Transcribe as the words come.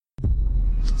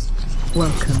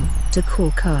Welcome to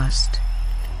Corecast.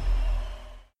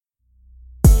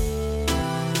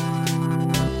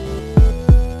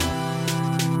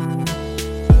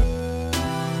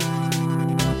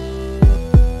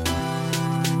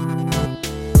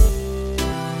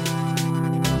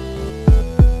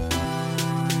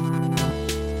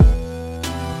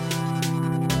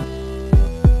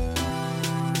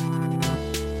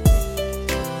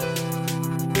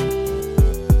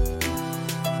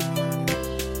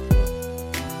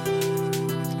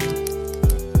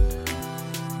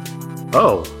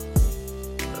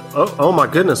 Oh my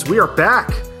goodness, we are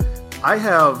back. I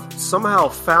have somehow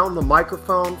found the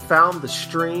microphone, found the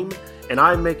stream, and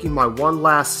I'm making my one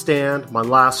last stand, my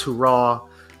last hurrah.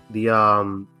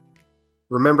 Remember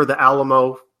the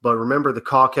Alamo, but remember the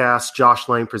Cawcast. Josh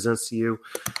Lane presents to you.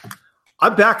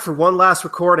 I'm back for one last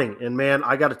recording, and man,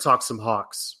 I got to talk some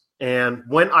Hawks. And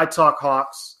when I talk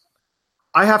Hawks,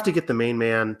 I have to get the main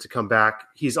man to come back.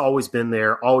 He's always been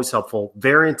there, always helpful,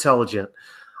 very intelligent.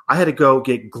 I had to go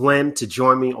get Glenn to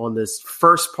join me on this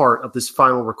first part of this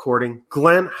final recording.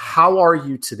 Glenn, how are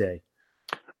you today?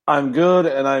 I'm good,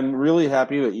 and I'm really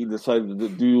happy that you decided to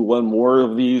do one more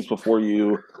of these before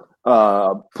you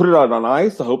put it out on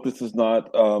ice. I hope this is not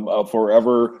a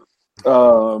forever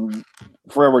done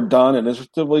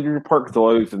initiative on your part, because I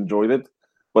always enjoyed it.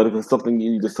 But if it's something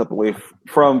you need to step away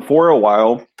from for a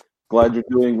while, glad you're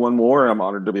doing one more. I'm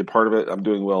honored to be a part of it. I'm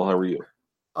doing well. How are you?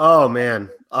 Oh, man.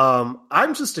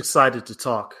 I'm just excited to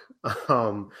talk.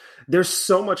 There's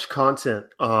so much content,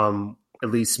 at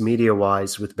least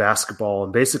media-wise, with basketball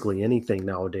and basically anything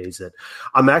nowadays that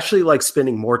I'm actually like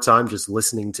spending more time just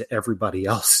listening to everybody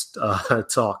else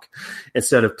talk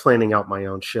instead of planning out my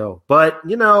own show. But,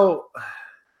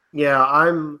 yeah,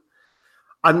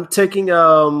 I'm taking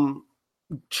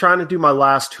trying to do my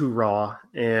last hoorah,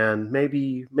 and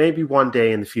maybe one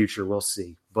day in the future we'll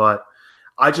see. But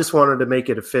I just wanted to make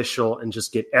it official and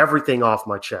just get everything off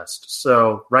my chest.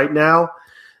 So right now,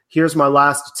 here's my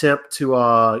last attempt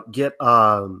to get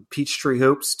Peachtree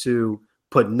Hoops to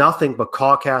put nothing but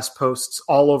Cawcast posts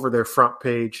all over their front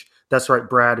page. That's right,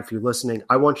 Brad, if you're listening,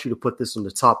 I want you to put this on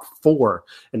the top 4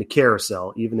 in the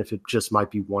carousel, even if it just might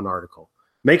be one article.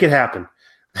 Make it happen.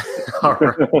 All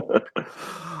right.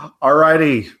 All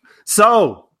righty.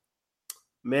 So,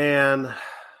 man,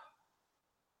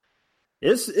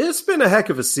 it's been a heck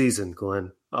of a season,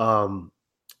 Glenn. I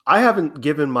haven't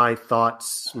given my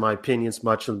thoughts, my opinions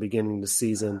much in the beginning of the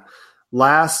season.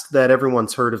 Last that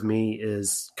everyone's heard of me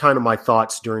is kind of my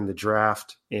thoughts during the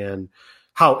draft and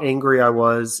how angry I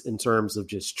was in terms of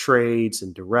just trades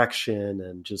and direction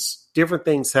and just different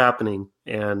things happening.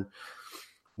 And,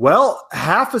 well,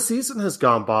 half a season has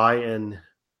gone by, and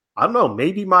I don't know,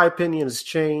 maybe my opinion has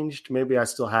changed. Maybe I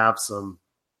still have some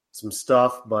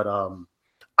stuff, but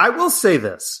I will say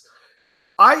this.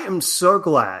 I am so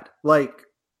glad. Like,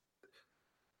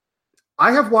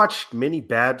 I have watched many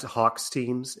bad Hawks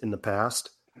teams in the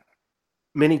past.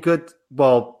 Many good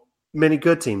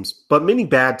teams, but many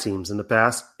bad teams in the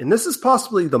past. And this is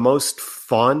possibly the most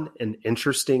fun and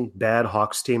interesting bad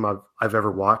Hawks team I've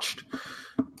ever watched.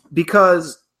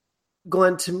 Because,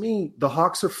 Glenn, to me, the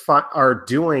Hawks are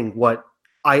doing what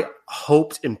I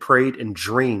hoped and prayed and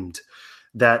dreamed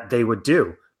that they would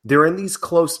do. They're in these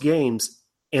close games,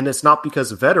 and it's not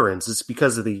because of veterans. It's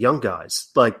because of the young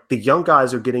guys. Like, the young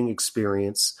guys are getting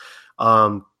experience.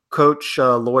 Coach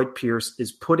Lloyd Pierce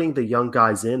is putting the young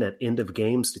guys in at end of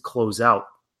games to close out,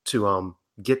 to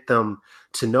get them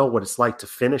to know what it's like to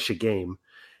finish a game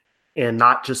and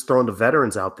not just throwing the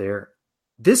veterans out there.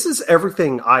 This is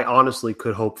everything I honestly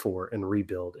could hope for in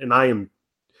rebuild, and I am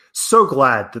so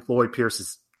glad that Lloyd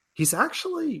Pierce he's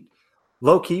actually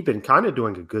low-key been kind of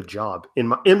doing a good job, in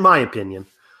my opinion.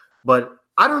 But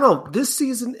I don't know. This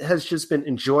season has just been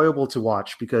enjoyable to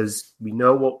watch because we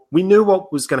knew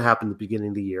what was going to happen at the beginning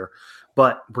of the year,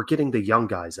 but we're getting the young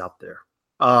guys out there.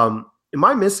 Am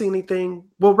I missing anything?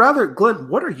 Well, rather, Glenn,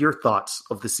 what are your thoughts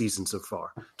of the season so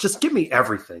far? Just give me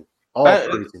everything. All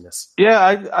craziness.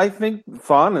 Yeah, I think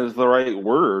fun is the right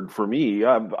word for me.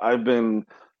 I've been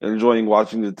enjoying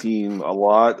watching the team a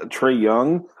lot. Trae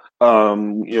Young.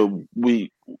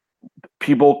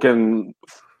 People can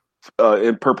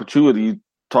in perpetuity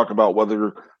talk about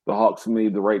whether the Hawks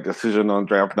made the right decision on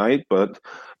draft night, but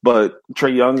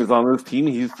Trae Young is on this team.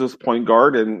 He's this point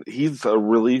guard, and he's a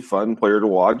really fun player to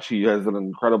watch. He has an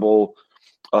incredible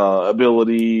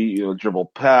ability,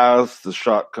 dribble pass. The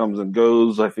shot comes and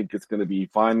goes. I think it's going to be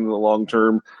fine in the long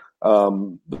term.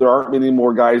 There aren't many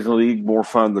more guys in the league more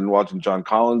fun than watching John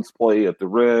Collins play at the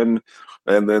rim.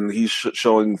 And then he's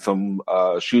showing some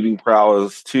shooting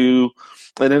prowess too.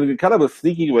 And in kind of a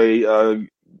sneaky way,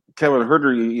 Kevin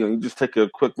Herter, you just take a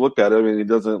quick look at him, and he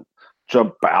doesn't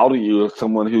jump out at you as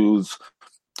someone who's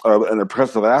an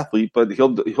impressive athlete, but he'll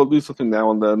do something now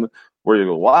and then where you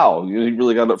go, wow, he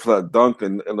really got up for that dunk,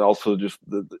 and also just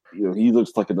he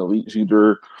looks like an elite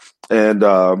shooter, and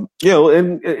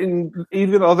and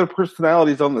even other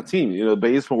personalities on the team.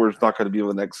 Bazemore is not going to be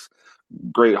the next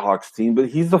great Hawks team, but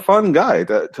he's a fun guy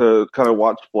to kind of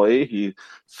watch play. He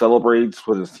celebrates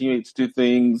when his teammates do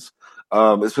things.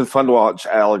 It's been fun to watch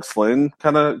Alex Len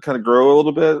kind of grow a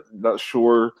little bit. Not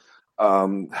sure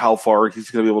how far he's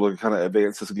going to be able to kind of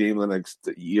advance this game in the next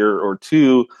year or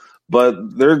two,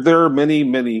 but there are many,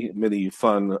 many, many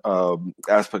fun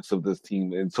aspects of this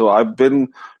team, and so I've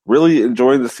been really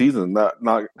enjoying the season.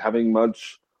 Not having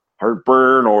much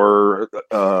heartburn or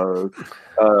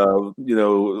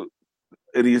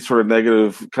any sort of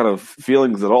negative kind of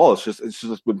feelings at all. It's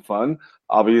just been fun.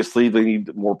 Obviously, they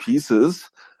need more pieces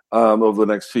over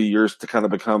the next few years to kind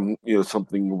of become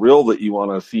something real that you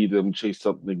want to see them chase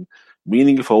something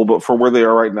meaningful. But for where they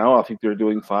are right now, I think they're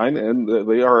doing fine, and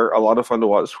they are a lot of fun to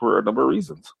watch for a number of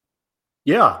reasons.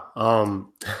 Yeah,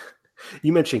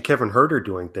 you mentioned Kevin Herter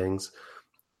doing things.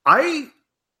 I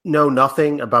know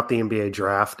nothing about the NBA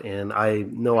draft, and I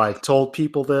know I've told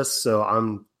people this, so I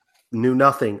knew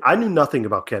nothing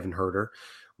about Kevin Herter.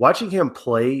 Watching him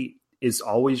play is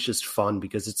always just fun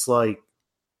because it's like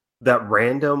that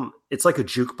random, it's like a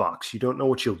jukebox. You don't know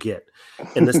what you'll get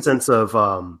in the sense of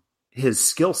his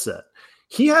skill set.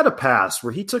 He had a pass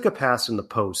where he took a pass in the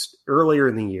post earlier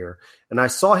in the year, and I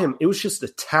saw him, it was just a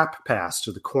tap pass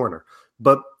to the corner,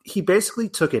 but he basically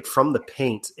took it from the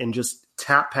paint and just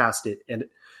tap passed it, and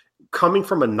coming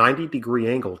from a 90-degree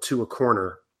angle to a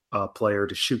corner player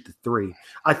to shoot the three.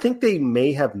 I think they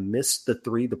may have missed the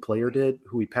three the player did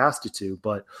who he passed it to,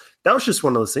 but that was just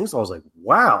one of those things I was like,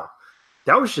 wow,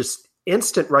 that was just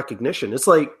instant recognition. It's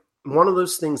like one of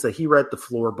those things that he read the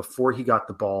floor before he got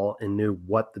the ball and knew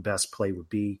what the best play would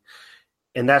be.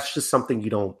 And that's just something you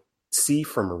don't see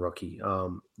from a rookie. A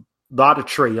lot of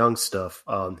Trae Young stuff,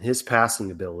 his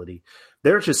passing ability.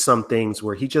 There are just some things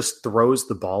where he just throws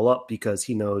the ball up because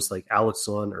he knows like Alex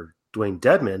Len or Dwayne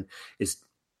Dedmon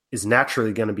is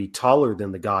naturally going to be taller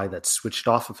than the guy that switched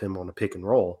off of him on a pick and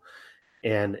roll.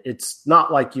 And it's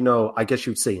not like, I guess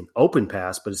you would say an open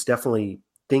pass, but it's definitely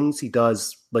things he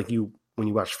does like when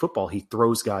you watch football, he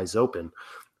throws guys open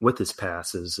with his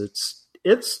passes.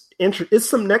 It's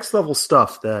some next level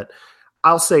stuff that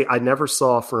I'll say I never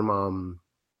saw from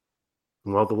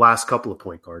the last couple of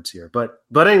point guards here. But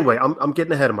anyway, I'm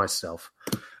getting ahead of myself.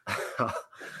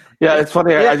 Yeah, it's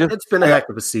funny. It's been a heck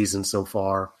of a season so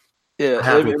far. Yeah,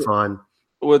 having fun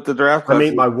with the draft. I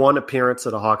made my one appearance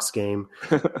at a Hawks game.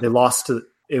 They lost to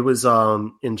it was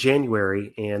in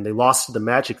January, and they lost to the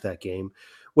Magic that game.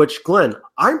 Which, Glenn,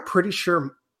 I'm pretty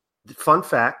sure. Fun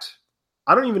fact.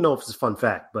 I don't even know if it's a fun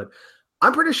fact, but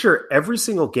I'm pretty sure every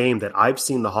single game that I've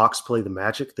seen the Hawks play the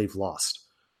Magic, they've lost.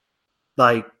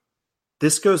 Like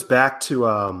this goes back to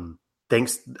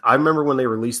I remember when they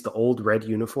released the old red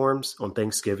uniforms on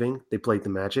Thanksgiving. They played the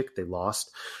Magic. They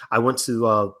lost. I went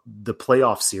to the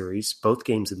playoff series, both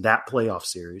games in that playoff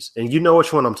series. And you know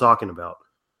which one I'm talking about.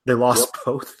 They lost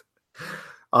both.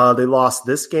 They lost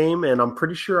this game, and I'm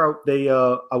pretty sure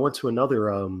I went to another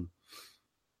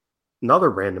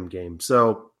random game.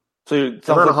 So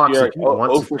Atlanta Hawks, you're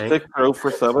 0 for 6 or 0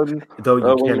 for 7? Though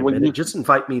you can't admit it, just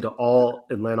invite me to all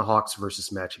Atlanta Hawks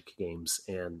versus Magic games,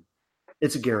 and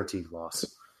it's a guaranteed loss.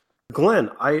 Glenn,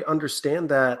 I understand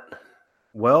that,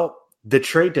 the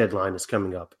trade deadline is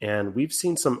coming up, and we've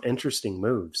seen some interesting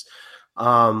moves.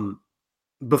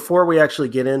 Before we actually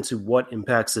get into what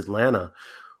impacts Atlanta,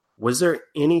 was there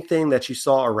anything that you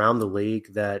saw around the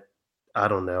league that, I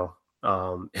don't know,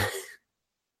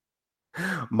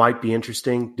 might be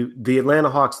interesting? The Atlanta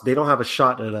Hawks, they don't have a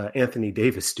shot at Anthony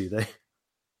Davis, do they?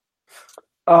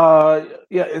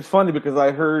 Yeah, it's funny because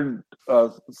I heard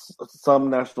some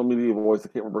national media voice. I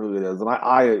can't remember who it is, and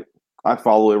I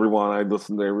follow everyone. I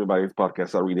listen to everybody's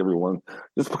podcast. I read everyone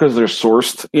just because they're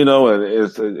sourced,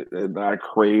 and I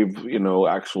crave,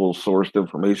 actual sourced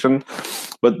information.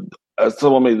 But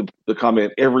someone made the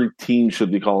comment, every team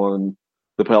should be calling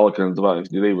the Pelicans about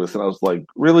Anthony Davis, and I was like,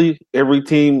 really? Every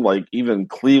team, like even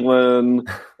Cleveland,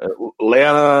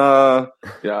 Atlanta?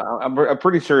 Yeah, I'm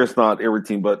pretty sure it's not every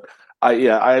team, but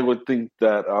I would think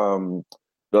that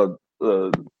the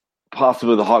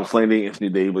possibility of the Hawks landing Anthony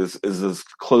Davis is as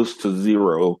close to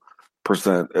 0%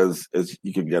 as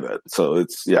you can get it. So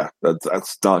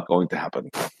that's not going to happen.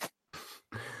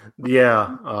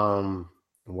 Yeah.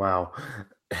 Wow.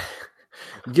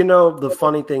 The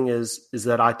funny thing is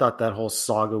that I thought that whole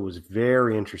saga was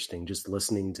very interesting. Just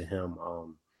listening to him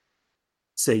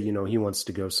say, he wants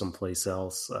to go someplace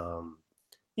else.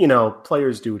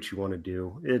 Players do what you want to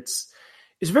do. It's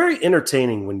very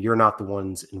entertaining when you're not the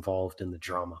ones involved in the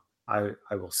drama. I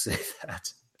will say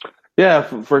that. Yeah,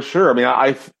 for sure. I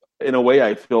mean, in a way,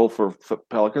 I feel for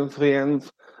Pelicans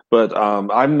fans, but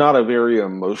I'm not a very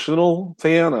emotional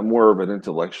fan. I'm more of an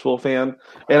intellectual fan,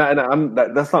 and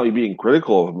that's not me being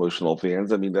critical of emotional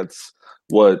fans. I mean, that's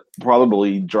what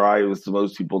probably drives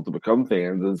most people to become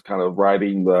fans is kind of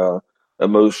riding the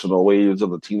emotional waves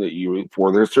of the team that you root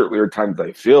for. There certainly are times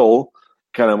I feel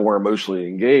kind of more emotionally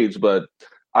engaged, but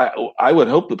I would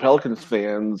hope the Pelicans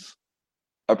fans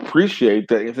appreciate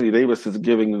that Anthony Davis is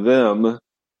giving them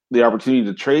the opportunity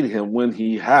to trade him when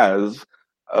he has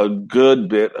a good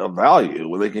bit of value,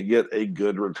 when they can get a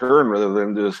good return rather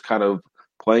than just kind of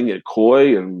playing it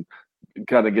coy and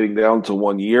kind of getting down to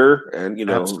 1 year. And,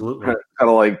 Absolutely. kind of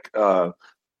like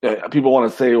people want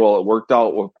to say, well, it worked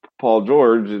out with Paul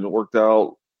George and it worked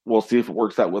out. We'll see if it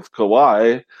works out with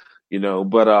Kawhi,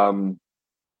 but,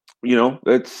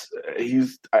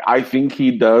 I think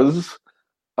he does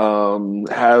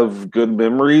have good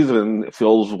memories and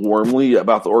feels warmly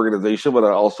about the organization, but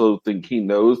I also think he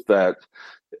knows that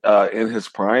in his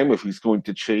prime, if he's going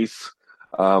to chase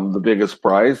the biggest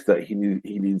prize, that he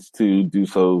needs to do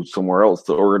so somewhere else.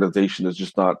 The organization has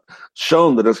just not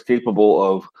shown that it's capable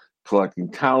of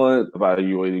collecting talent,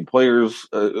 evaluating players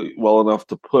well enough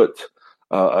to put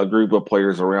a group of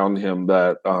players around him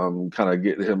that kind of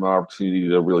get him an opportunity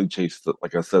to really chase,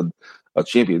 like I said, a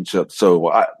championship. So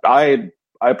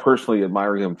I personally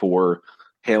admire him for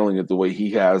handling it the way he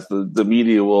has. The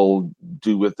media will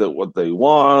do with it what they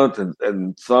want,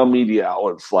 and some media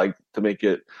outlets like to make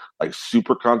it like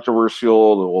super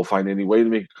controversial. They will find any way to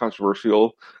make it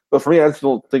controversial. But for me, I just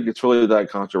don't think it's really that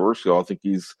controversial. I think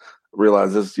he's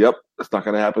realizes, yep, it's not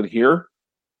going to happen here.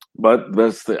 But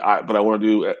but I want to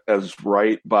do as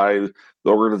right by the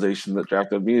organization that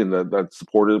drafted me and that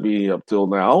supported me up till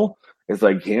now as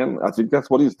I can. I think that's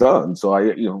what he's done. So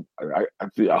I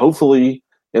hopefully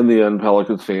in the end,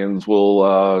 Pelicans fans will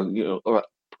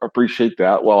appreciate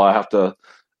that. While I have to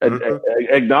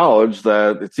acknowledge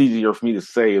that it's easier for me to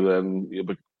say than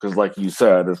because, like you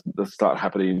said, it's not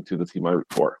happening to the team I root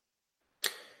for.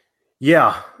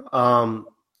 Yeah.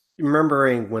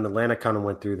 Remembering when Atlanta kind of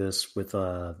went through this with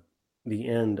the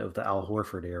end of the Al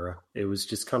Horford era, it was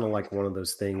just kind of like one of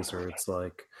those things where it's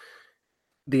like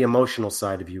the emotional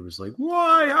side of you was like,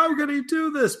 why? How could he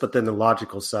do this? But then the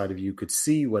logical side of you could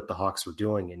see what the Hawks were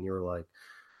doing, and you were like,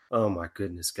 oh my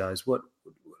goodness, guys, what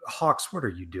Hawks, what are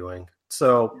you doing?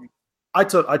 So I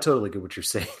totally get what you're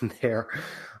saying there.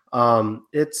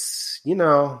 It's,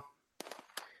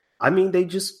 I mean, they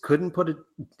just couldn't put it,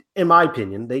 in my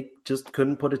opinion, they just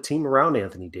couldn't put a team around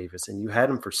Anthony Davis, and you had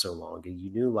him for so long, and you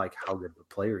knew like how good of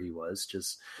a player he was.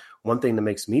 Just one thing that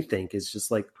makes me think is just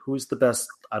like, who's the best,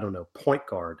 I don't know, point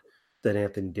guard that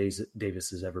Anthony Davis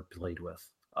has ever played with?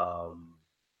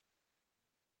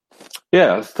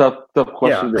 Yeah, it's tough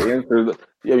question to answer.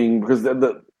 I mean, because then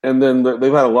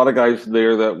they've had a lot of guys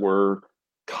there that were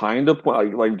kind of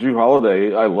like Jrue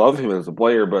Holiday. I love him as a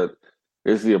player, but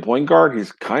is he a point guard?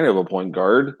 He's kind of a point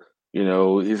guard.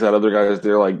 He's had other guys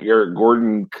there like Eric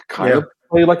Gordon kind of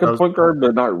played like a point guard,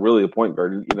 but not really a point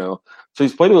guard, So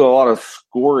he's played with a lot of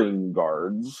scoring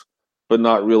guards, but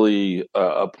not really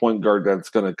a point guard that's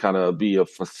going to kind of be a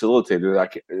facilitator.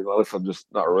 Unless I'm just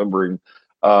not remembering.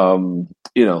 So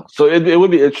it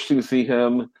would be interesting to see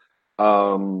him.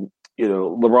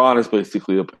 LeBron is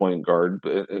basically a point guard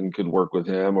and could work with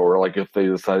him, or like if they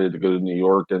decided to go to New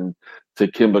York and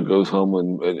Kimba goes home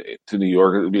and to New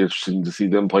York, it would be interesting to see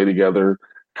them play together.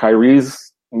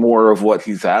 Kyrie's more of what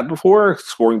he's had before,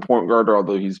 scoring point guard,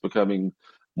 although he's becoming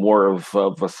more of a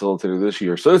facilitator this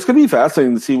year. So it's going to be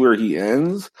fascinating to see where he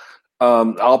ends.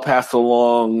 I'll pass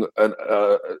along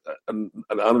an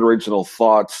unoriginal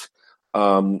thought.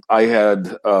 I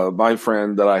had my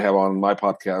friend that I have on my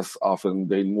podcast often,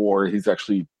 Dayton Moore. He's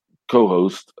actually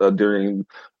co-host during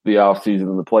the off season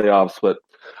and the playoffs. But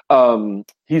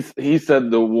he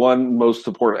said the one most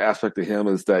important aspect to him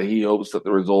is that he hopes that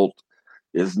the result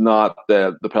is not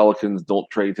that the Pelicans don't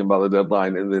trade him by the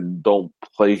deadline and then don't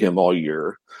play him all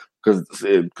year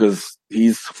because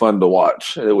he's fun to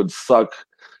watch. And it would suck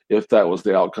if that was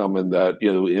the outcome and that,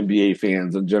 NBA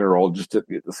fans in general just didn't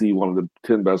get to see one of the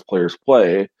 10 best players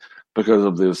play because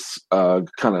of this kind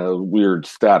of weird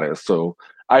status. So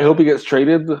I hope he gets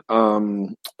traded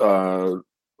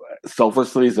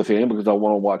selfishly as a fan because I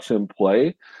want to watch him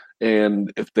play.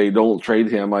 And if they don't trade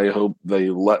him, I hope they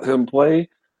let him play.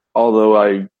 Although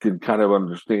I could kind of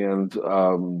understand,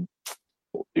 from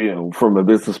a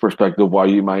business perspective, why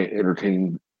you might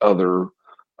entertain other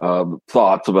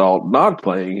thoughts about not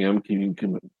playing him, keeping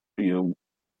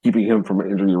him from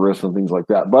injury risk and things like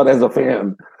that. But as a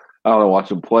fan, I want to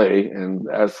watch him play, and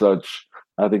as such,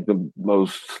 I think the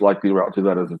most likely route to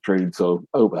that is a trade. So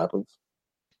I hope it happens.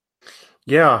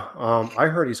 Yeah, I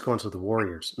heard he's going to the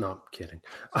Warriors. No, I'm kidding.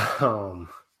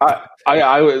 I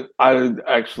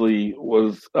actually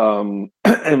was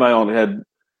in my own head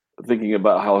thinking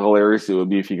about how hilarious it would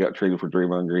be if he got traded for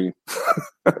Draymond Green.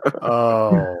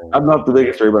 I'm not the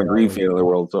biggest Draymond Green fan in the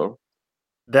world, so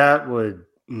that would.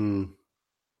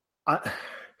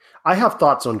 I have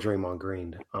thoughts on Draymond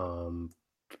Green,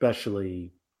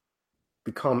 especially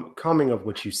the coming of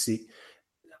what you see.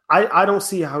 I don't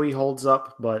see how he holds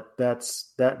up, but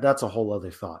that's a whole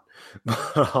other thought.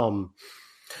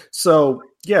 So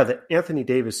yeah, the Anthony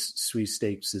Davis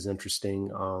sweepstakes is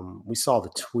interesting. We saw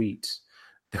the tweet,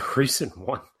 the recent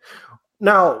one.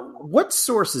 Now, what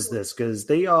source is this? Because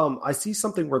they, I see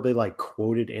something where they like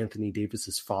quoted Anthony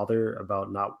Davis's father about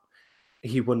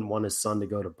he wouldn't want his son to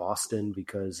go to Boston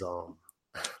because,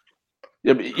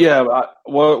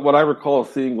 what I recall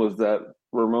seeing was that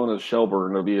Ramona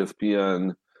Shelburne of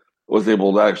ESPN was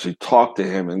able to actually talk to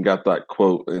him and got that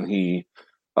quote, and he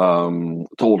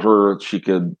told her she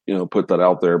could, put that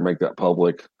out there, make that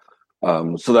public.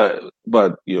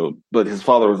 But his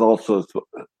father was also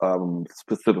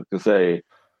specific to say,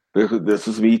 this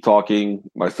is me talking.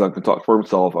 My son can talk for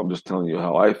himself. I'm just telling you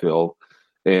how I feel.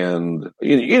 And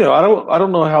I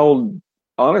don't know how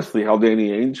honestly how Danny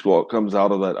Ainge comes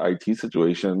out of that IT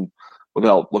situation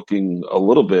without looking a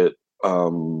little bit,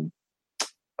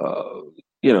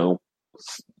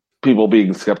 people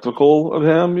being skeptical of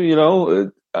him.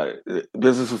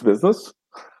 Business is business.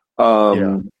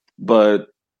 But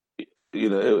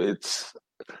it's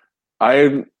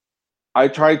I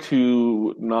try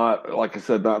to not, like I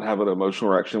said, not have an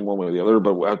emotional reaction one way or the other.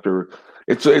 But after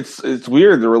it's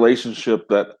weird the relationship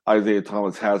that Isaiah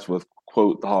Thomas has with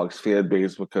quote the Hawks fan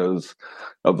base because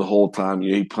of the whole time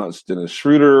he punched Dennis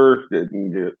Schroeder,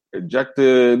 didn't get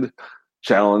ejected,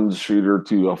 challenged Schroeder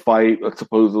to a fight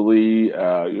supposedly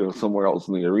somewhere else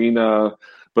in the arena.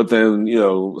 But then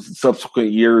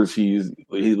subsequent years he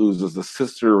loses a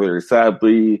sister very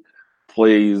sadly,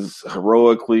 plays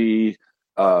heroically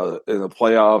in the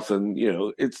playoffs, and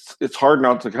it's hard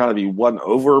not to kind of be won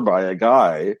over by a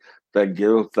guy that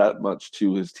gives that much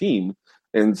to his team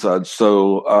and such.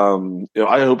 So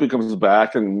I hope he comes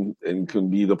back and can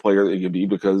be the player that he can be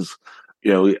because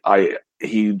he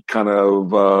kind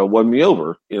of won me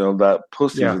over. That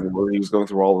postseason where he was going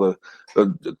through all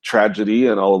the tragedy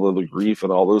and all of the grief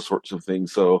and all those sorts of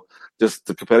things. So just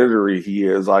the competitor he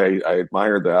is, I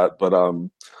admire that. But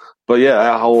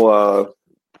yeah, how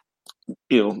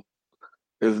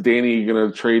is Danny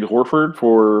going to trade Horford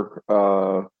for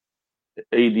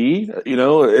AD?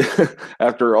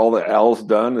 After all that Al's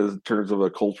done in terms of a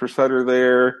culture setter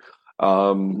there,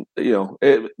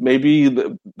 maybe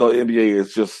the NBA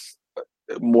is just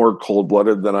more cold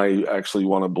blooded than I actually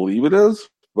want to believe it is.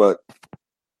 But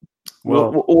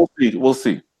we'll see. We'll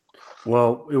see.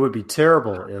 Well, it would be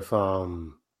terrible if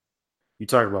you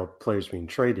talk about players being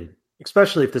traded,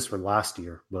 especially if this were last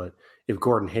year. But if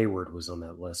Gordon Hayward was on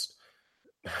that list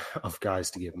of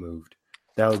guys to get moved,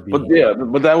 that would be. But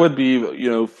that would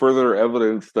be further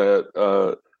evidence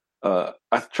that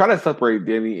I try to separate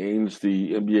Danny Ainge,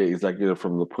 the NBA executive,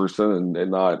 from the person,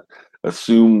 and not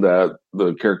assume that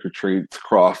the character traits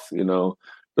cross.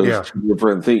 Those two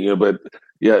different things. But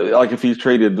like if he's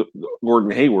traded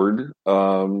Gordon Hayward,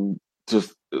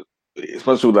 just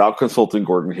especially without consulting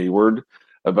Gordon Hayward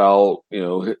about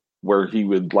where he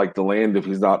would like to land if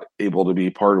he's not able to be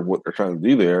part of what they're trying to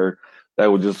do there,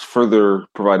 that would just further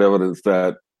provide evidence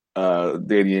that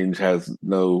Danny Ainge has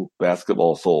no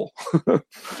basketball soul.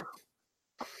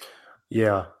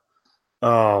 Yeah.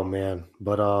 Oh man.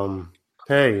 But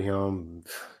hey,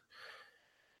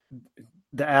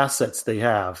 the assets they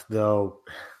have, though,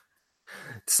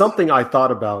 something I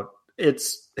thought about.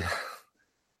 It's.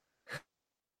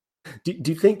 Do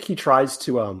you think he tries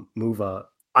to move a?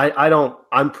 I don't.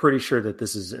 I'm pretty sure that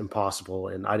this is impossible,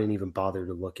 and I didn't even bother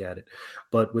to look at it.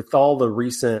 But with all the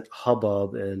recent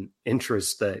hubbub and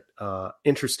interest that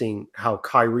interesting how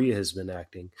Kyrie has been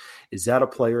acting, is that a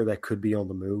player that could be on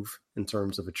the move in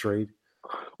terms of a trade?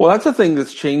 Well, that's the thing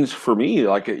that's changed for me,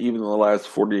 like even in the last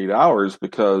 48 hours,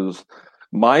 because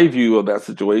my view of that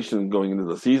situation going into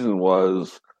the season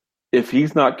was if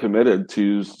he's not committed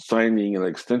to signing an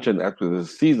extension after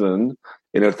this season,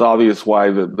 and it's obvious why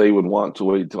that they would want to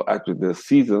wait until after this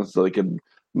season so they can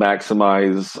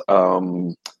maximize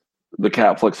the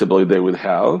cap flexibility they would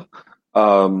have,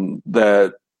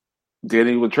 that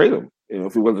Danny would trade him.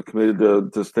 if he wasn't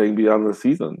committed to staying beyond the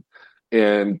season.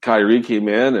 And Kyrie came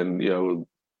in and,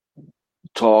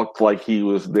 talked like he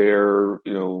was there,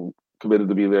 committed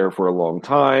to be there for a long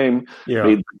time.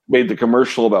 Yeah. Made the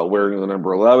commercial about wearing the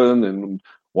number 11 and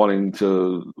wanting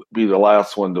to be the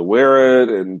last one to wear it,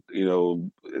 and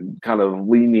kind of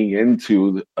leaning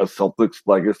into a Celtics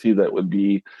legacy that would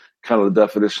be kind of the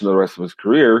definition of the rest of his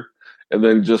career. And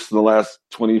then just in the last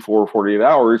 24, 48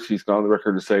 hours, he's gone on the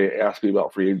record to say, ask me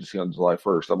about free agency on July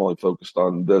 1st. I'm only focused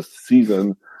on this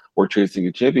season. We're chasing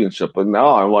a championship. But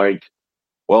now I'm like,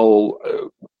 well,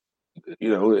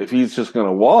 if he's just going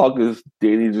to walk, is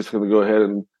Danny just going to go ahead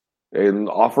and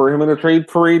offer him in a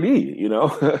trade for AD?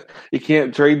 You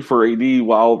can't trade for AD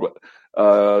while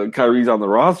Kyrie's on the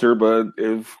roster, but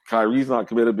if Kyrie's not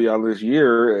committed beyond this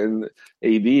year and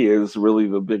AD is really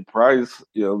the big prize,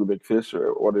 the big fish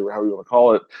or whatever, how you want to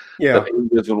call it, that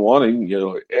AD has been wanting,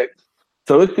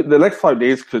 so the next 5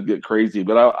 days could get crazy.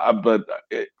 But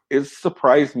it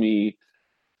surprised me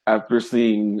after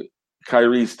seeing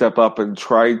Kyrie step up and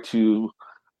try to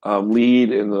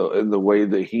lead in the way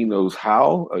that he knows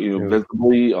how,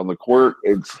 visibly on the court.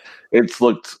 It's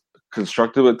looked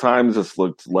constructive at times. It's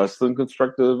looked less than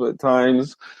constructive at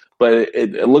times, but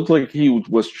it looked like he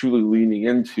was truly leaning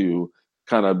into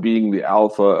kind of being the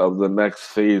alpha of the next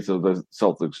phase of the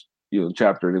Celtics,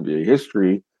 chapter in NBA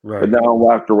history. Right. But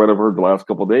now, after what I've heard the last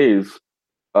couple of days,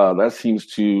 that seems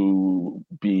to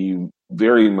be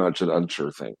very much an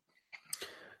unsure thing.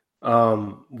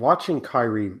 Watching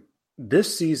Kyrie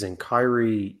this season,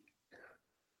 Kyrie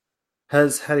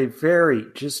has had a very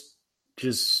just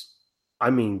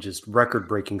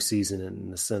record-breaking season in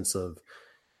the sense of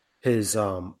his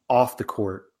off the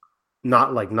court,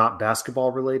 not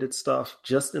basketball related stuff,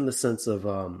 just in the sense of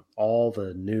all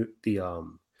the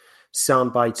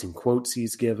sound bites and quotes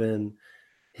he's given.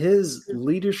 His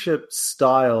leadership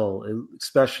style,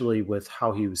 especially with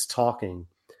how he was talking.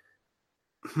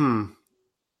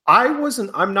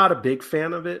 I'm not a big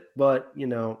fan of it, but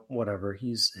whatever.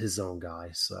 He's his own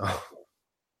guy, so.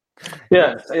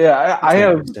 Yeah. I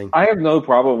have no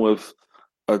problem with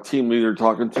a team leader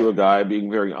talking to a guy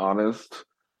being very honest.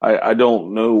 I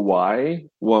don't know why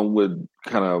one would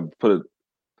kind of put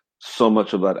so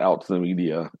much of that out to the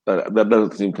media. That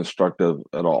doesn't seem constructive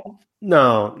at all.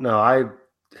 No,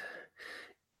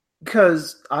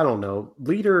 because I don't know,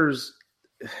 leaders.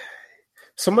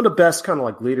 Some of the best kind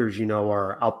of leaders,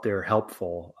 are out there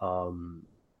helpful. I'm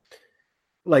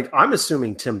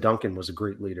assuming Tim Duncan was a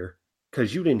great leader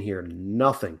because you didn't hear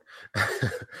nothing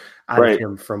out of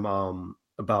him from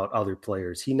about other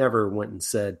players. He never went and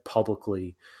said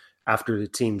publicly after the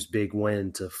team's big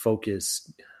win to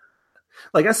focus.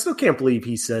 I still can't believe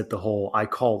he said the whole, I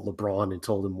called LeBron and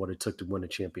told him what it took to win a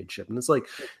championship. And it's like,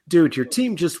 dude, your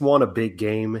team just won a big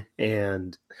game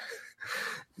and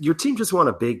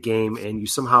you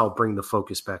somehow bring the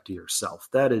focus back to yourself.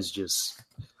 That is just,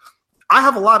 I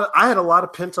had a lot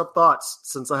of pent up thoughts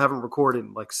since I haven't recorded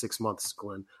in 6 months,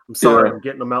 Glenn. I'm sorry. Yeah. I'm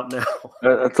getting them out now.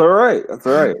 That's all right.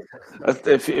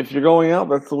 If you're going out,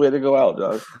 that's the way to go out,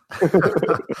 Josh.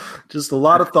 Just a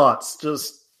lot of thoughts.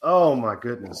 Just, oh my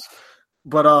goodness.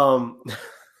 But,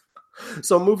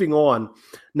 so moving on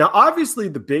now, obviously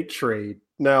the big trade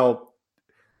now,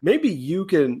 maybe you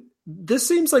can, this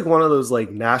seems like one of those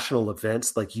national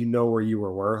events, where you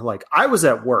were. I was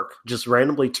at work, just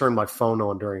randomly turned my phone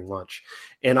on during lunch,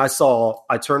 and I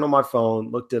turned on my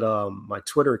phone, looked at my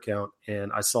Twitter account,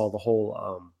 and I saw the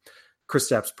whole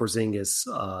Kristaps Porzingis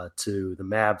to the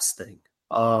Mavs thing.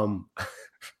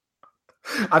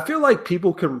 I feel like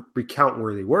people can recount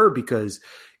where they were because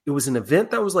it was an event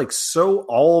that was so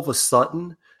all of a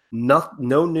sudden,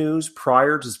 no news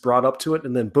prior, just brought up to it,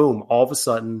 and then boom, all of a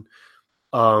sudden.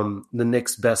 The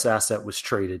Knicks' best asset was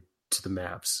traded to the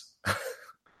Mavs.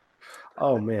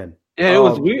 Oh man, yeah, it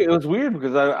was weird. It was weird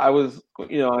because I was,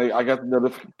 I got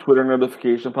the Twitter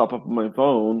notification pop up on my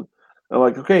phone. I'm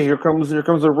like, okay, here comes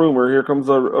a rumor. Here comes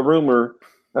a rumor.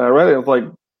 And I read it. I was like,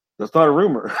 that's not a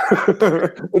rumor.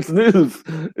 It's news.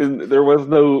 And there was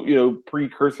no,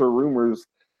 precursor rumors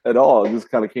at all. It just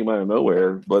kind of came out of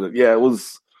nowhere. But yeah, it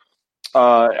was.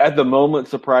 At the moment,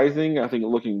 surprising. I think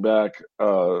looking back,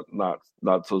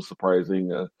 not so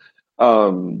surprising.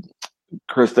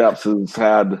 Kristaps has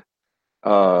had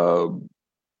a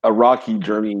rocky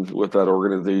journey with that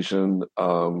organization.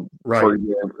 Right. For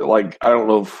example, I don't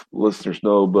know if listeners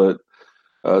know, but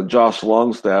Josh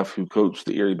Longstaff, who coached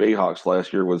the Erie Bayhawks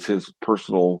last year, was his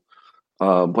personal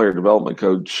player development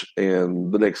coach, and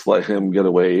the Knicks let him get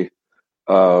away.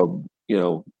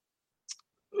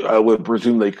 I would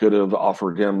presume they could have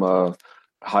offered him a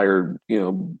higher,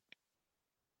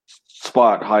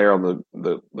 spot higher on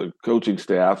the coaching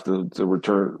staff to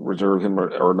reserve him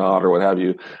or not or what have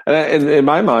you. And in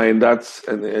my mind, that's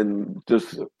and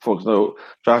just folks know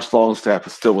Josh Longstaff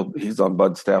is still he's on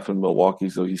Bud's staff in Milwaukee,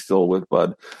 so he's still with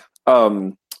Bud.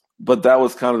 But that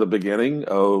was kind of the beginning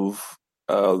of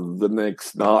the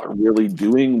Knicks not really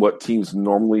doing what teams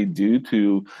normally do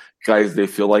to guys they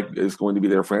feel like is going to be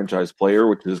their franchise player,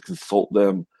 which is consult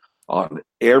them on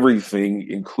everything,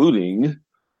 including,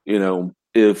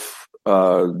 if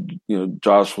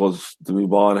Josh was to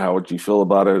move on, how would you feel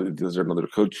about it? Is there another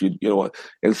coach you know what?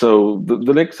 And so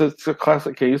the Knicks, it's a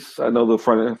classic case. I know the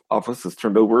front office has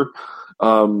turned over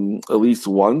at least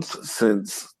once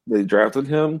since they drafted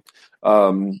him.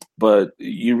 But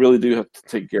you really do have to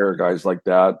take care of guys like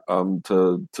that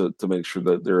to make sure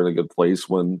that they're in a good place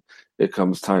when it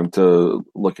comes time to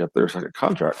look at their second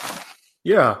contract.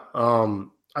 Yeah.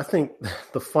 I think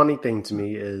the funny thing to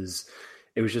me is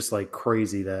it was just like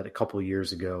crazy that a couple of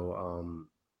years ago,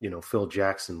 Phil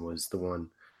Jackson was the one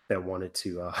that wanted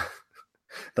to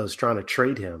that was trying to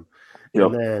trade him. Yep.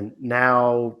 And then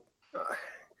now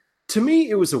to me,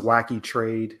 it was a wacky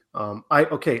trade.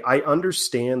 I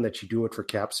understand that you do it for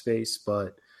cap space,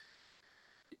 but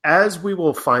as we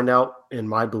will find out in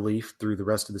my belief through the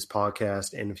rest of this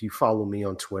podcast, and if you follow me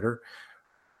on Twitter,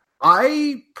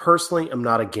 I personally am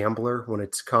not a gambler when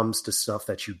it comes to stuff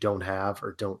that you don't have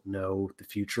or don't know the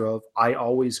future of. I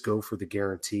always go for the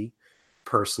guarantee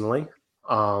personally,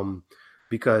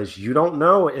 because you don't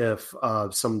know if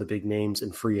some of the big names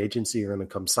in free agency are going to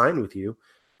come sign with you.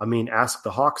 I mean, ask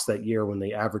the Hawks that year when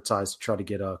they advertised to try to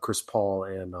get Chris Paul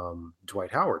and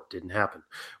Dwight Howard. Didn't happen.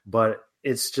 But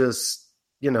it's just,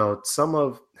 some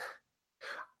of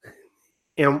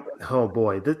 – and oh,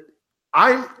 boy.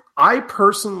 I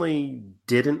personally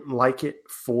didn't like it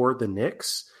for the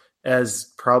Knicks,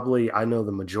 as probably I know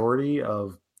the majority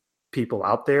of people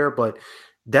out there. But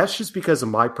that's just because of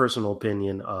my personal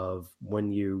opinion of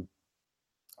when you –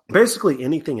 basically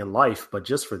anything in life, but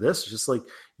just for this, just like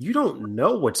you don't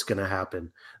know what's going to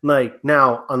happen. Like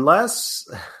now, unless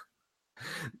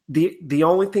the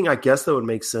only thing I guess that would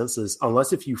make sense is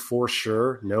unless if you for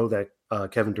sure know that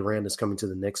Kevin Durant is coming to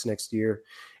the Knicks next year,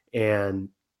 and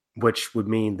which would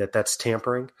mean that that's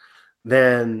tampering,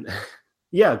 then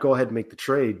yeah, go ahead and make the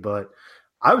trade. But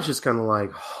I was just kind of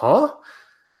like,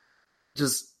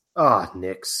 just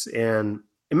Knicks. And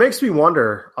it makes me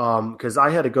wonder because I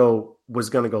was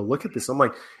going to go look at this. I'm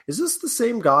like, is this the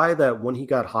same guy that when he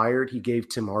got hired, he gave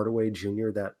Tim Hardaway Jr.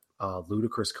 that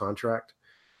ludicrous contract?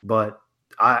 But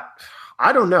I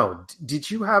don't know.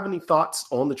 Did you have any thoughts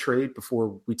on the trade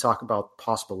before we talk about the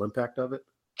possible impact of it?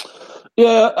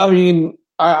 Yeah, I mean,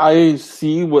 I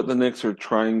see what the Knicks are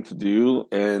trying to do,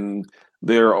 and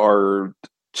there are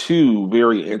two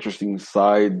very interesting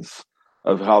sides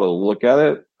of how to look at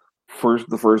it.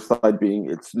 The first side being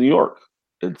it's New York.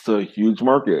 It's a huge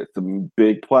market. It's a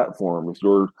big platform. If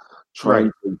you're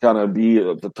trying to kind of be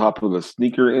at the top of the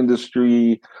sneaker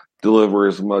industry, deliver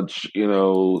as much,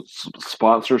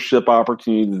 sponsorship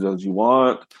opportunities as you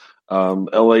want,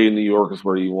 LA and New York is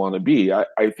where you want to be. I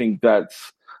think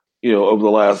that's, over the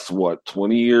last,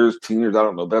 20 years, 10 years, I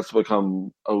don't know, that's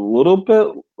become a little bit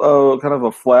kind of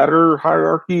a flatter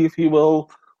hierarchy, if you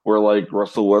will, where like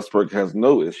Russell Westbrook has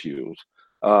no issues.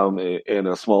 In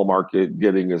a small market,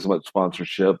 getting as much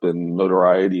sponsorship and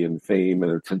notoriety and fame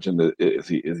and attention as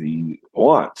he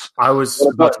wants. I was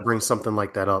about to bring something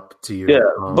like that up to you.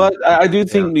 Yeah, but I do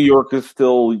think New York is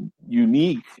still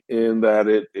unique in that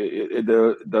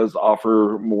it does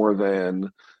offer more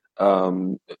than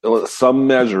some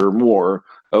measure more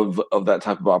of that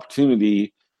type of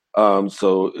opportunity.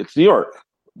 So it's New York,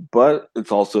 but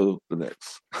it's also the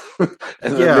Knicks.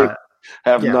 And yeah.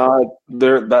 Not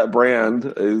that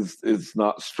brand is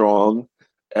not strong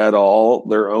at all.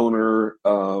 Their owner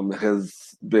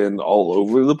has been all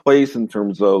over the place in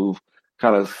terms of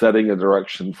kind of setting a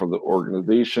direction for the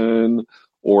organization,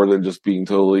 or then just being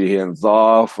totally hands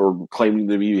off, or claiming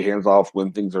to be hands off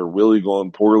when things are really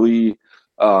going poorly.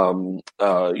 I don't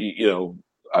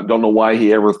know why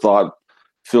he ever thought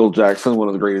Phil Jackson, one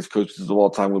of the greatest coaches of all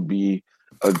time, would be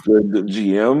a good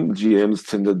GM. GMs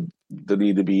tend to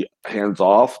need to be hands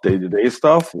off, day-to-day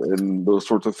stuff and those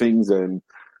sorts of things. And,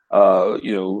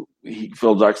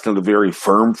 Phil Jackson had a very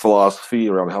firm philosophy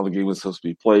around how the game was supposed to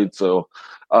be played. So,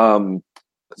 that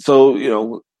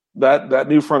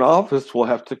new front office will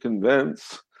have to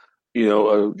convince,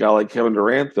 a guy like Kevin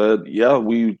Durant that, yeah,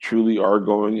 we truly are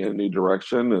going in a new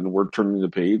direction and we're turning the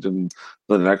page, and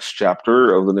the next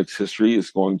chapter of the Knicks history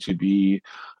is going to be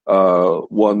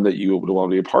one that you would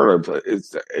want to be a part of.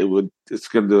 It's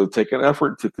going to take an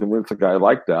effort to convince a guy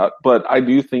like that. But I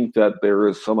do think that there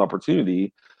is some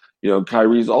opportunity.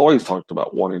 Kyrie's always talked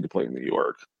about wanting to play in New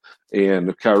York. And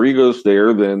if Kyrie goes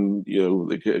there, then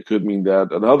it could mean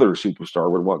that another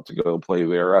superstar would want to go play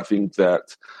there. I think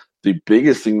that the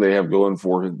biggest thing they have going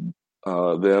for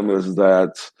them is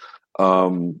that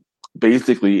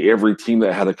basically every team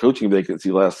that had a coaching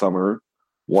vacancy last summer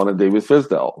wanted David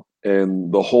Fizdale,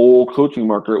 and the whole coaching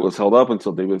market was held up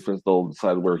until David Fizdale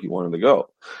decided where he wanted to go.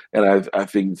 And I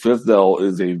think Fizdale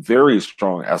is a very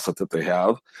strong asset that they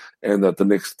have, and that the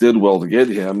Knicks did well to get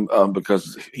him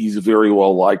because he's very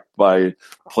well liked by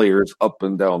players up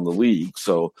and down the league.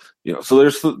 So so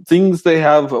there's things they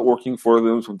have working for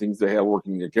them, some things they have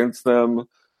working against them.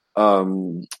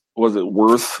 Was it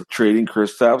worth trading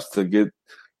Kristaps to get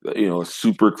a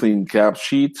super clean cap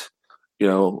sheet?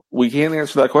 We can't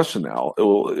answer that question now.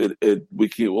 We'll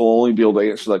only be able to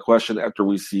answer that question after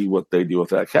we see what they do with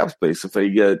that cap space. If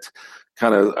they get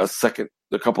kind of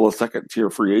a couple of second tier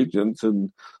free agents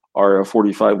and are a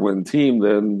 45-win team,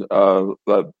 then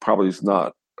that probably is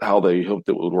not how they hoped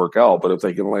it would work out. But if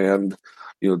they can land,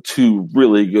 two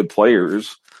really good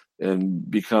players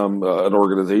and become an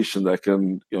organization that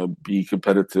can, be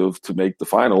competitive to make the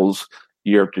finals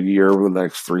year after year over the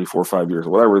next 3, 4, 5 years or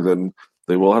whatever, then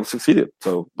they will have succeeded.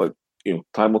 So, but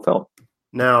time will tell.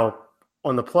 Now,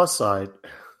 on the plus side,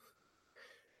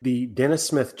 the Dennis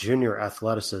Smith Jr.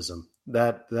 athleticism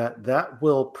that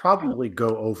will probably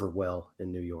go over well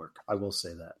in New York. I will say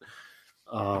that.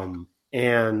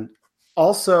 And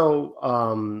also,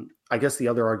 I guess the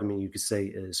other argument you could say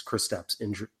is Kristaps'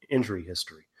 injury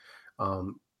history.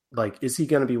 Is he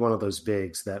going to be one of those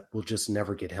bigs that will just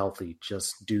never get healthy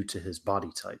just due to his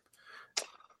body type?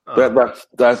 That's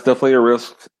definitely a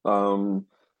risk,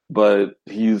 but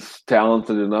he's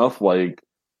talented enough. Like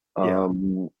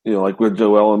with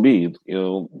Joel Embiid,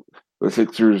 the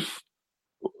Sixers.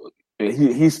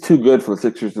 He's too good for the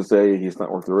Sixers to say he's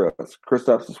not worth the risk.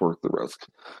 Kristaps is worth the risk,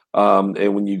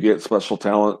 and when you get special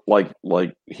talent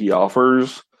like he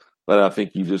offers, then I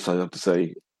think you just have to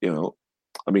say,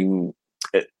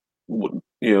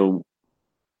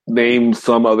 name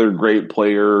some other great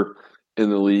player in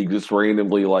the league just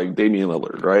randomly, like Damian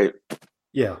Lillard, right?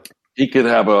 Yeah. He could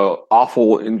have a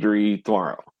awful injury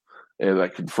tomorrow. And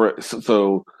that could,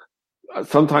 so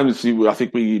sometimes I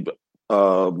think we do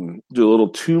a little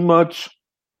too much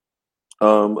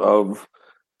of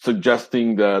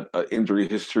suggesting that injury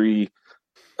history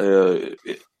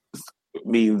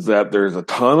means that there's a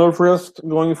ton of risk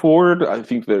going forward. I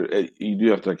think that you do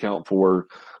have to account for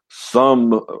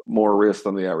some more risk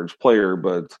than the average player,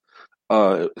 but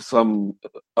some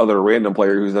other random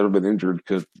player who's never been injured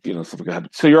could, something could happen.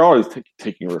 So you're always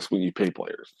taking a risk when you pay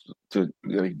players to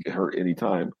get hurt any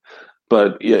time.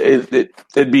 But yeah,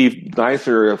 it'd be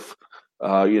nicer if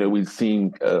we'd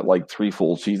seen like 3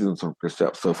 full seasons of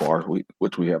Kristaps so far,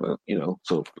 which we haven't.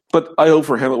 So, but I hope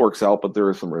for him it works out. But there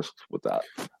is some risk with that.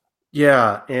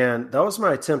 Yeah, and that was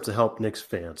my attempt to help Knicks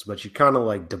fans, but you kind of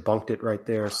debunked it right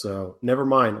there. So never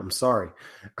mind. I'm sorry.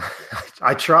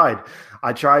 I tried.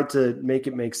 I tried to make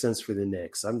it make sense for the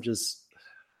Knicks. I'm just,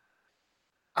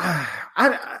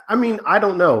 I mean, I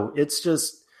don't know. It's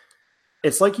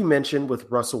like you mentioned with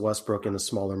Russell Westbrook in a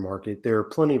smaller market. There are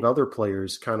plenty of other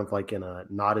players kind of in a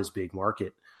not as big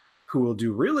market who will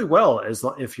do really well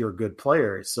if you're a good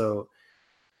player. So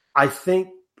I think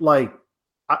LeBron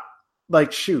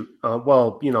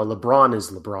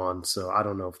is LeBron, so I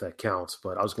don't know if that counts.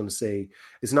 But I was going to say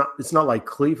it's not like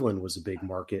Cleveland was a big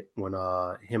market when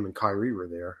him and Kyrie were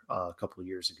there a couple of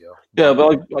years ago. Yeah,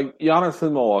 but like Giannis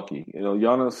in Milwaukee,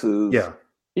 Giannis is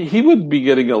he would be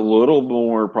getting a little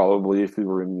more probably if he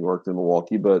were in New York than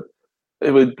Milwaukee, but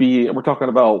it would be we're talking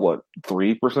about what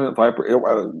 3%,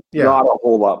 5%, not a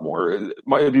whole lot more. It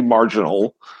might be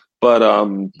marginal, but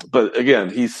again,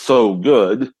 he's so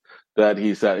good that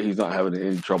he's not having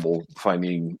any trouble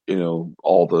finding,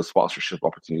 all the sponsorship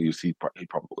opportunities he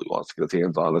probably wants to get his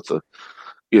hands on. It's a,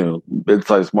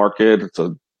 mid-sized market. It's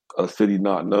a city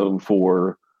not known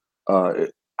for.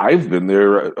 I've been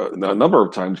there a number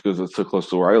of times because it's so close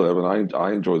to where I live, and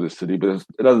I enjoy this city. But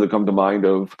it doesn't come to mind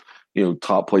of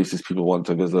top places people want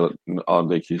to visit on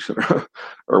vacation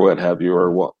or what have you,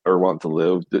 or want to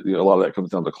live. A lot of that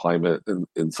comes down to climate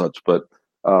and such, but.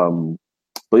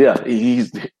 But yeah,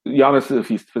 Giannis, if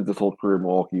he spends his whole career in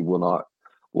Milwaukee, will not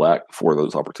lack for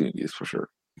those opportunities for sure.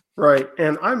 Right,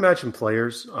 and I imagine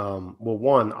players. I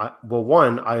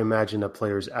imagine that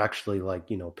players actually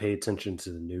pay attention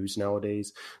to the news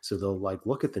nowadays. So they'll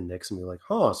look at the Knicks and be like,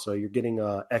 "Huh, so you're getting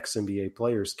ex NBA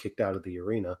players kicked out of the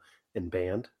arena." and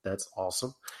banned. That's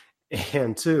awesome.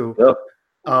 And two, Yep.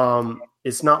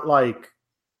 it's not like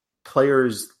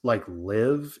players like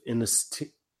live in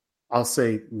the I'll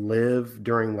say live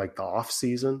during like the off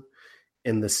season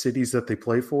in the cities that they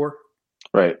play for.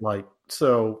 Right. Like,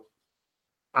 so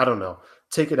I don't know.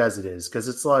 Take it as it is, because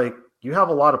it's like you have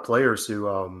a lot of players who,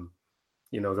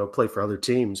 go play for other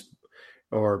teams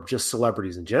or just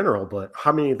celebrities in general. But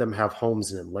how many of them have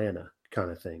homes in Atlanta,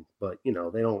 kind of thing? But they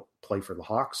don't play for the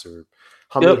Hawks, or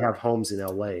how many have homes in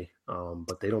LA,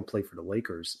 but they don't play for the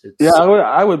Lakers.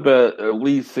 I would bet at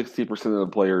least 60% of the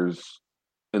players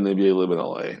in the NBA live in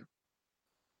LA.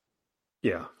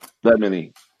 Yeah, that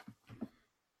many.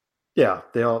 Yeah,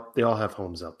 they all have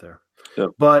homes out there.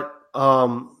 Yep. But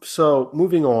so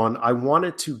moving on, I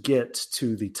wanted to get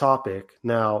to the topic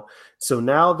now. So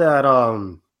now that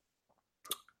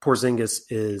Porzingis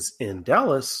is in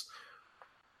Dallas,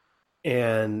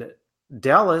 and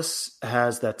Dallas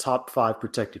has that top 5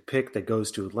 protected pick that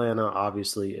goes to Atlanta.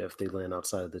 Obviously, if they land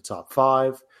outside of the top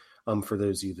 5, for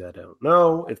those of you that don't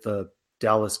know, if the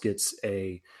Dallas gets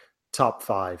a top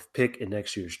 5 pick in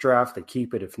next year's draft, they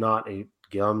keep it. If not, it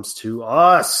comes to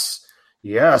us.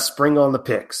 Yes, bring on the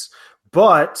picks.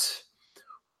 But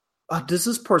does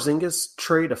this Porzingis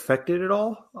trade affect it at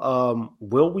all?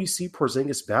 Will we see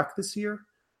Porzingis back this year?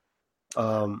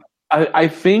 I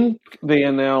think they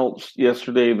announced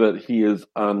yesterday that he is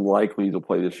unlikely to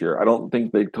play this year. I don't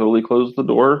think they totally closed the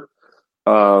door.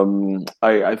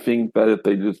 I think that if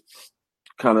they just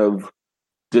kind of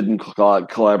didn't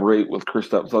collaborate with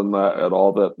Kristaps on that at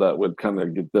all, that would kind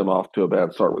of get them off to a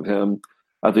bad start with him.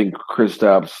 I think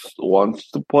Kristaps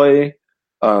wants to play.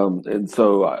 And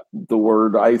so the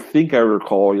word I think I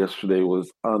recall yesterday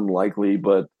was unlikely,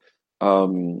 but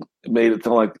it made it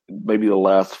sound like maybe the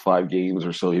last 5 games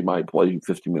or so he might play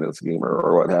 50 minutes a game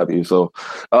or what have you. So,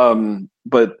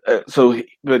 but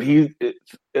it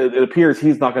appears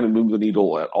he's not going to move the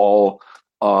needle at all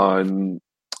on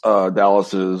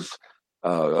Dallas's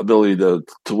ability to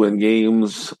win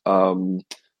games.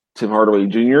 Tim Hardaway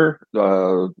Jr.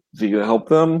 Is he going to help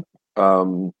them?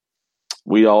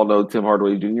 We all know Tim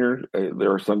Hardaway Jr.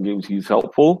 There are some games he's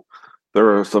helpful.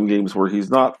 There are some games where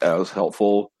he's not as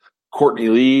helpful. Courtney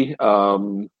Lee,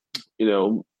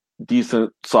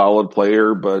 decent, solid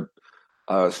player, but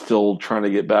still trying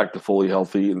to get back to fully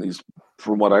healthy. And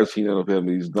from what I've seen of him,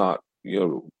 he's not,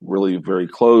 really very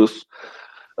close.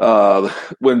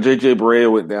 When JJ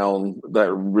Barea went down,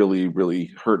 that really,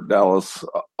 really hurt Dallas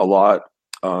a lot.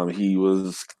 He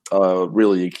was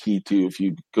really a key to, if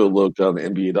you go look on the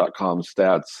NBA.com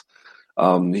stats,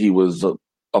 he was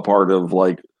a part of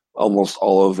like almost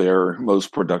all of their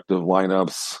most productive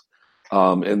lineups.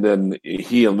 And then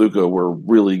he and Luka were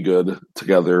really good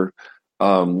together.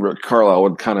 Rick Carlisle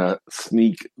would kind of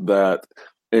sneak that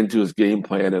into his game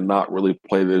plan and not really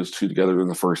play those two together in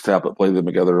the first half, but play them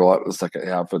together a lot in the second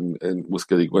half and was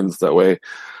getting wins that way.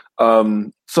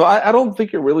 So I don't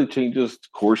think it really changes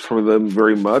course for them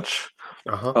very much.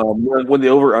 Uh-huh. When the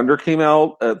over-under came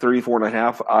out at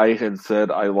 34.5, I had said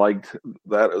I liked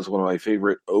that as one of my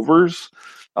favorite overs,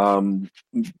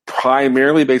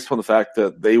 primarily based on the fact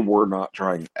that they were not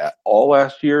trying at all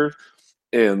last year,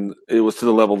 and it was to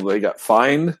the level that they got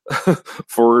fined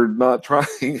for not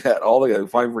trying at all. They got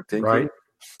fined for tanking. Right.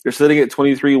 They're sitting at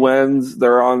 23 wins.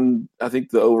 They're on, I think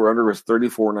the over-under was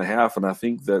 34.5, and I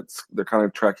think they're kind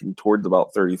of tracking towards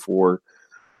about 34,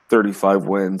 35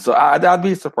 wins. So I'd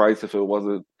be surprised if it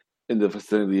wasn't in the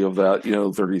vicinity of that,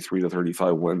 33 to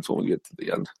 35 wins when we get to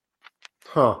the end.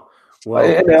 Huh. Well,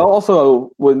 and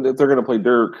also, when they're going to play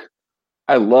Dirk,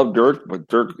 I love Dirk, but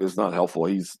Dirk is not helpful.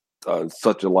 He's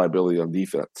such a liability on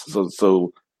defense.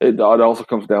 So it also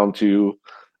comes down to,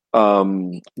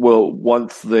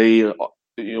 once they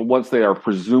are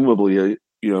presumably,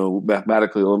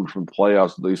 mathematically eliminated from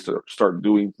playoffs, they start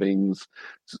doing things,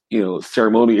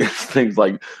 ceremonious things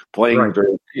like playing, right.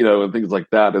 Dirk, and things like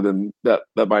that, and then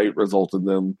that might result in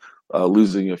them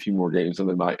losing a few more games than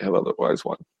they might have otherwise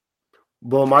won.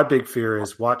 Well, my big fear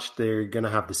is they're going to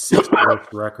have the 6th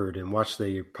worst record, and watch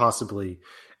they possibly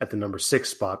at the number 6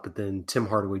 spot, but then Tim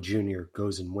Hardaway Jr.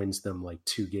 goes and wins them like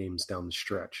 2 games down the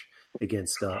stretch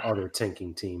against other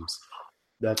tanking teams.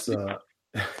 That's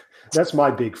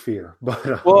my big fear. But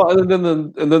and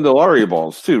then the lottery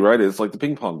balls too, right? It's like the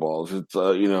ping pong balls. It's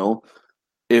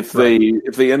if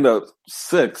they end up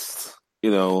 6th,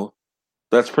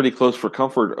 that's pretty close for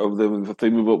comfort of them. If they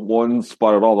move up 1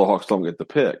 spot at all, the Hawks don't get the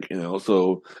pick.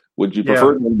 So would you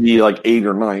prefer them to be like 8th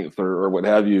or 9th or what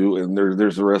have you? And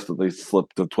there's the rest that they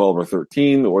slip to 12 or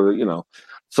 13, or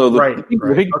So the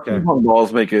ping pong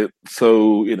balls make it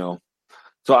so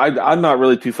So I'm not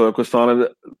really too focused on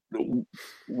it.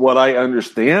 What I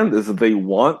understand is that they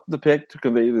want the pick to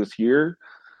convey this year,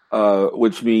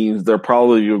 which means they're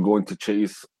probably going to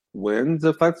chase wins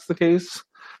if that's the case.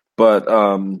 But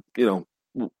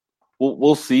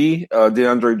we'll see.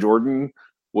 DeAndre Jordan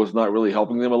was not really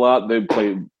helping them a lot. They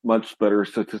played much better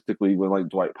statistically when like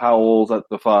Dwight Powell's at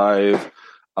the five,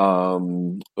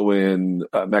 when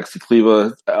Maxi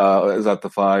Kleba is at the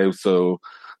five. So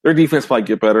their defense might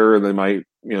get better, and they might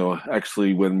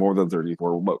actually win more than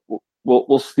 34. But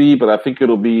we'll see. But I think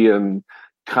it'll be in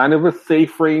kind of a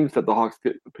safe range that the Hawks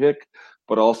get the pick,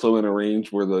 but also in a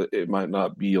range where it might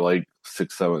not be like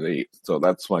 6, 7, 8. So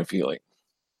that's my feeling.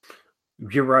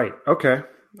 You're right. Okay.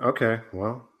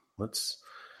 Well,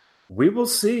 we will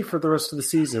see for the rest of the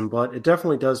season, but it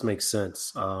definitely does make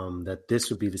sense that this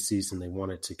would be the season they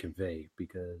wanted to convey,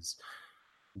 because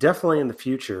definitely in the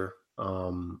future,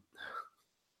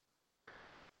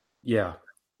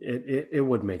 it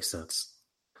would make sense.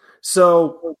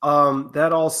 So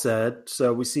that all said,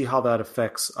 so we see how that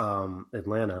affects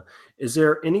Atlanta. Is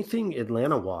there anything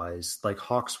Atlanta-wise, like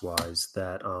Hawks-wise,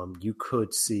 that you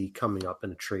could see coming up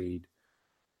in a trade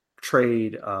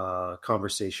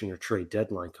conversation or trade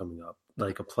deadline coming up,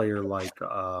 like a player like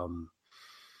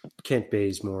Kent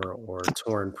Bazemore or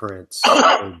Taurean Prince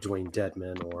or Dwayne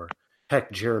Dedman or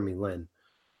heck Jeremy Lin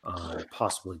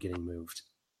possibly getting moved?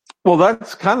 Well,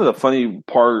 that's kind of the funny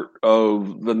part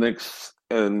of the Knicks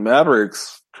and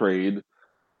Mavericks trade,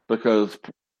 because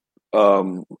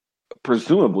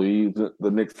presumably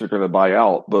the Knicks are going to buy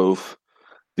out both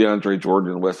DeAndre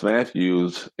Jordan and Wes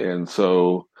Matthews, and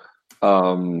so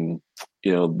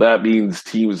that means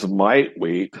teams might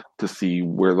wait to see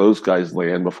where those guys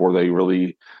land before they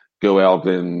really go out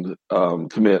and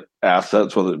commit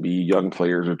assets, whether it be young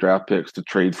players or draft picks, to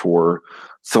trade for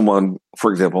someone, for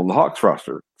example, on the Hawks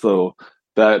roster. So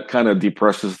that kind of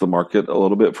depresses the market a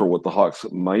little bit for what the Hawks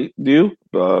might do,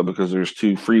 because there's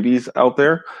two freebies out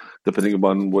there, depending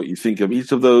upon what you think of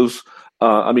each of those.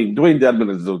 Dwayne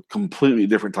Dedman is a completely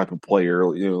different type of player,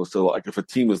 so like if a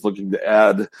team is looking to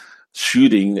add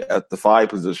shooting at the 5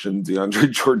 position,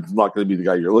 DeAndre Jordan's not going to be the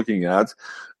guy you're looking at.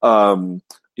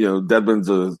 Dedman's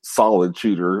a solid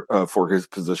shooter for his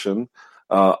position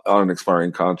on an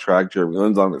expiring contract. Jeremy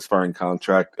Lin's on an expiring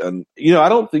contract. And, I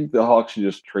don't think the Hawks should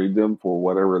just trade them for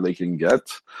whatever they can get.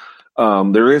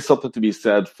 There is something to be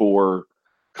said for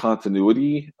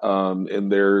continuity, and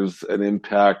there's an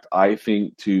impact, I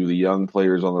think, to the young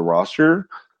players on the roster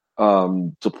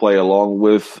to play along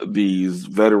with these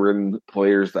veteran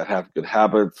players that have good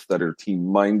habits, that are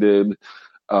team-minded,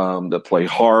 that play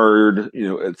hard,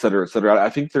 et cetera, et cetera. I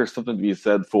think there's something to be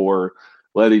said for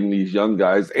letting these young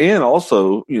guys, and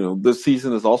also, this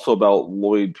season is also about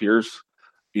Lloyd Pierce,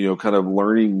 kind of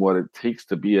learning what it takes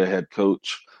to be a head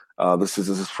coach. This is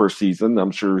his first season.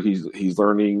 I'm sure he's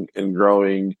learning and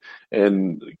growing,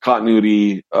 and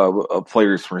continuity of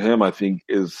players for him, I think,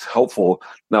 is helpful.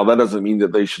 Now, that doesn't mean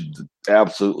that they should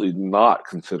absolutely not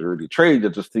consider it a trade. I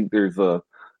just think there's a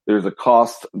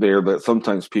cost there that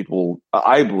sometimes people,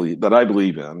 I believe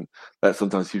in, that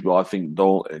sometimes people, I think,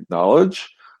 don't acknowledge.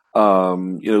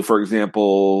 For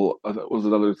example, was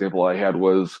another example I had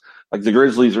was like the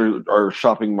Grizzlies are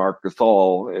shopping Marc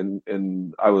Gasol,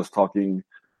 and I was talking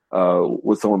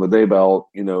with someone the day about,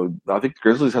 I think the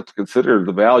Grizzlies have to consider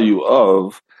the value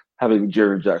of having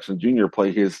Jaren Jackson Jr.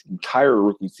 play his entire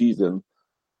rookie season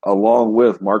along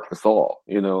with Marc Gasol.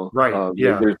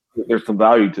 Right? There's some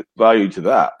value to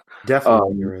that.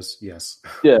 Definitely, there is. Yes.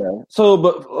 Yeah. So,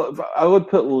 but I would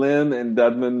put Lin and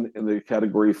Dedman in the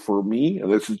category for me,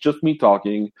 and this is just me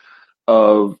talking.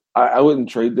 I wouldn't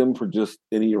trade them for just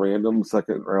any random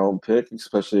second round pick,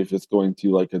 especially if it's going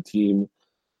to like a team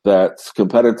that's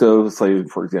competitive. Say,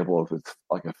 for example, if it's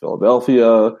like a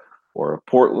Philadelphia or a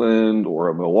Portland or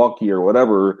a Milwaukee or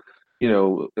whatever.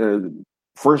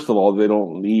 First of all, they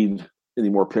don't need any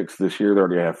more picks this year. They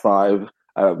already have 5.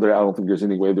 I don't think there's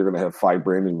any way they're going to have 5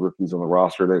 brand new rookies on the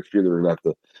roster next year. They're going to have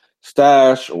to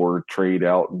stash or trade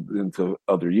out into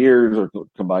other years, or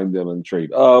combine them and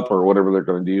trade up, or whatever they're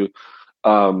going to do.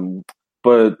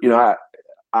 But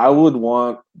I would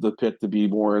want the pick to be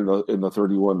more in the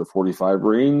 31 to 45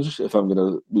 range if I'm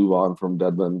going to move on from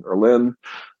Dedman or Lin.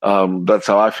 That's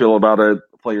how I feel about it.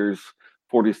 Players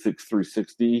 46 through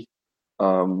 60.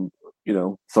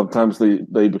 Sometimes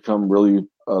they become really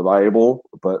viable,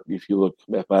 but if you look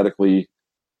mathematically,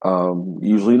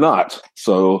 usually not.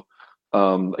 So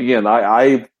again,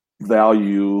 I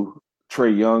value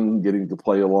Trae Young getting to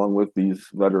play along with these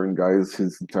veteran guys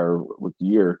his entire rookie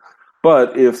year.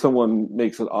 But if someone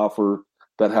makes an offer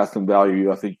that has some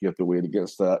value, I think you have to weigh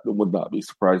against that. I would not be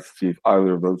surprised to see if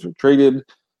either of those are traded.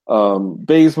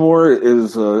 Bazemore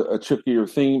is a trickier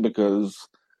thing because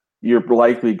you're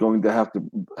likely going to have to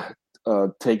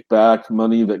take back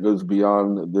money that goes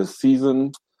beyond this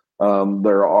season.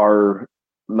 There are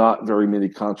not very many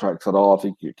contracts at all. I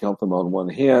think you count them on one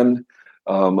hand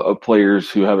of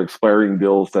players who have expiring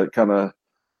deals that kind of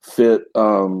fit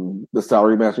the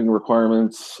salary matching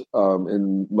requirements.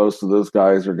 And most of those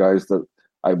guys are guys that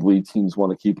I believe teams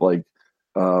want to keep, like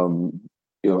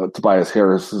Tobias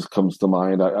Harris comes to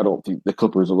mind. I don't think the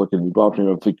Clippers are looking to be bumping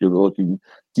him. I think they're looking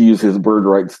to use his bird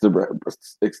rights to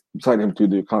sign him to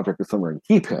the contract this summer and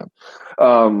keep him.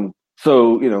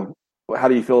 So, how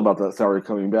do you feel about that salary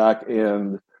coming back?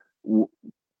 And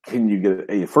can you get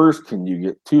a first? Can you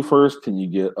get 2 firsts? Can you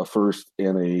get a first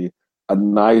and a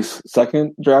nice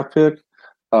second draft pick?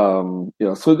 So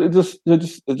it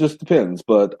just depends.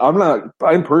 But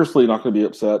I'm personally not going to be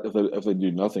upset if they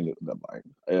do nothing at the deadline.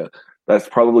 That's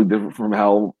probably different from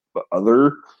how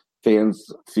other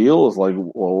fans feel. Is like,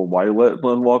 well, why let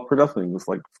Len walk for nothing? It's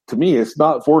like, to me, it's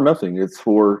not for nothing. It's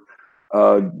for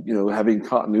having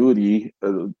continuity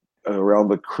around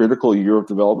the critical year of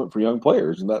development for young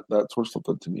players, and that's worth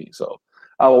something to me. So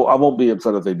I won't be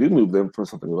upset if they do move them for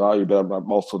something of value, but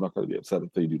I'm also not going to be upset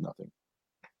if they do nothing.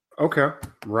 Okay,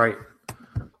 right.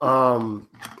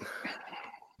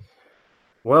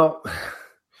 Well,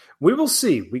 we will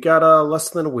see. We got less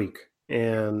than a week,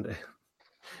 and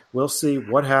we'll see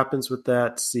what happens with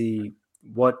that, see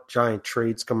what giant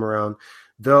trades come around.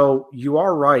 Though you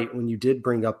are right when you did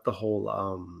bring up the whole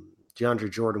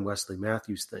DeAndre Jordan, Wesley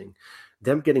Matthews thing.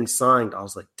 Them getting signed, I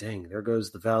was like, dang, there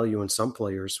goes the value in some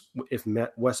players. If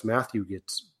Wes Matthews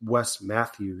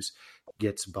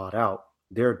gets bought out,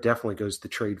 there definitely goes the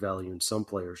trade value in some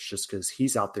players just because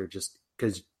he's out there, just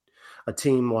because a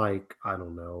team like, I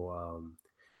don't know,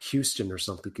 Houston or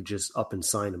something could just up and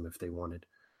sign him if they wanted.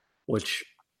 Which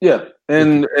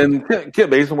and Kent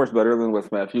Bazemore's better than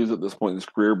Wes Matthews at this point in his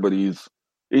career, but he's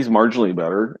marginally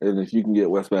better. And if you can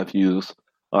get Wes Matthews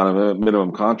on a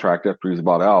minimum contract after he's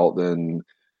bought out, then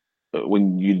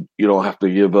when you don't have to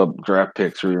give up draft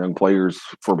picks or young players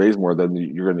for Bazemore, then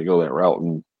you're going to go that route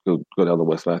and go down the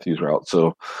Wes Matthews route.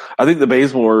 So I think the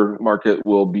Bazemore market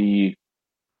will be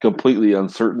completely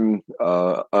uncertain.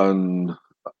 It'll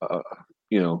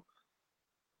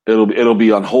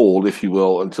be on hold, if you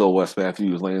will, until Wes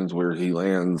Matthews lands where he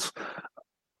lands.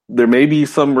 There may be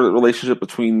some relationship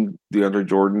between DeAndre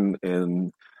Jordan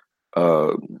and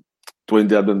Dwayne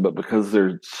Dedmon, but because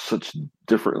they're such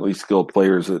differently skilled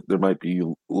players, that there might be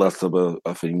less of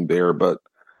a thing there. But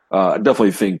I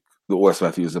definitely think the Wes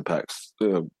Matthews impacts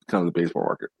kind of the baseball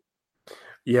market.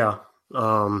 Yeah.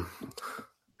 Well,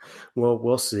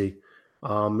 we'll see.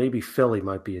 Maybe Philly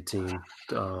might be a team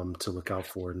to look out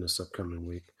for in this upcoming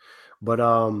week. But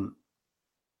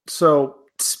so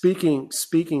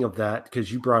speaking of that,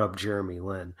 because you brought up Jeremy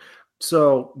Lin.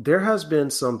 So there has been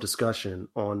some discussion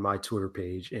on my Twitter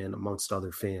page and amongst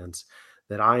other fans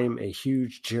that I am a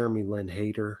huge Jeremy Lin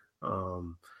hater.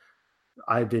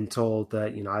 I've been told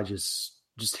that, I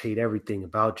just hate everything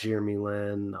about Jeremy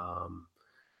Lin,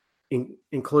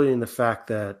 including the fact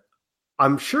that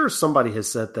I'm sure somebody has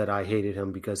said that I hated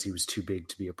him because he was too big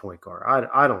to be a point guard.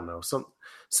 I don't know,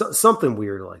 something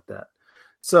weird like that.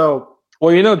 So,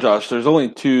 well, Josh, there's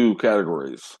only 2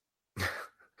 categories.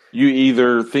 You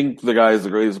either think the guy is the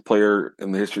greatest player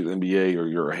in the history of the NBA, or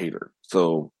you're a hater.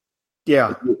 So,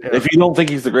 yeah. If you don't think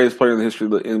he's the greatest player in the history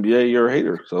of the NBA, you're a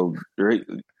hater. So you're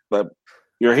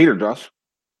a hater, Josh.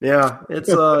 Yeah,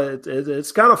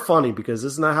 it's kind of funny because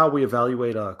isn't that how we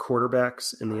evaluate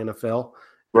quarterbacks in the NFL?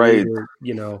 Right.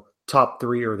 Either, top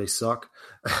 3 or they suck.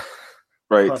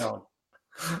 Right.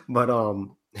 But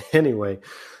anyway,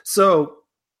 so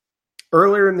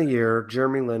earlier in the year,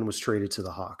 Jeremy Lin was traded to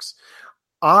the Hawks.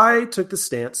 I took the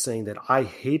stance saying that I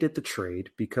hated the trade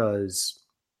because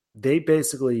they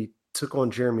basically took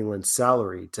on Jeremy Lin's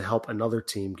salary to help another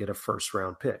team get a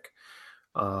first-round pick.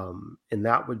 And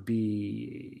that would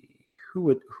be who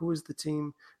is the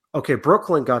team? Okay,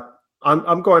 Brooklyn got.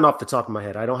 I'm going off the top of my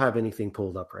head. I don't have anything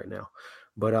pulled up right now,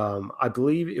 but I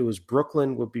believe it was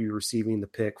Brooklyn would be receiving the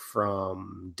pick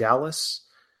from Denver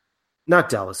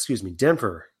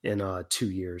in 2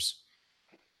 years,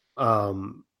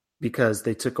 because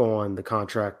they took on the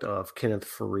contract of Kenneth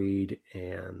Faried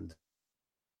and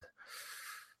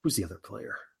who's the other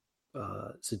player?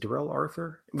 Is it Darrell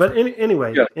Arthur? But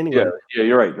anyway. Yeah,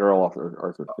 you're right. Darrell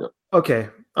Arthur. Yeah. Okay.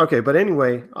 But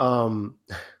anyway,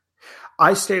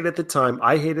 I stated at the time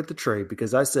I hated the trade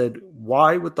because I said,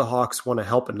 why would the Hawks want to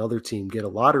help another team get a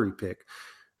lottery pick?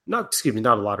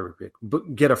 not a lottery pick,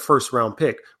 but get a first round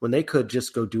pick when they could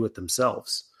just go do it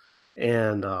themselves.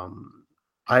 And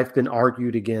I've been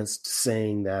argued against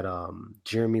saying that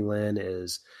Jeremy Lin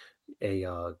is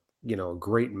a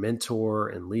great mentor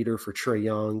and leader for Trae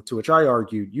Young, to which I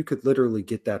argued you could literally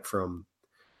get that from,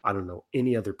 I don't know,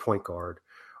 any other point guard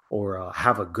or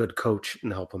have a good coach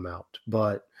and help him out.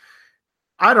 But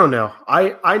I don't know.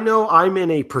 I know I'm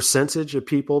in a percentage of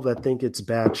people that think it's a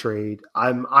bad trade.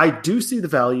 I do see the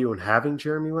value in having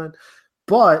Jeremy Lin,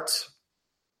 but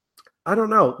I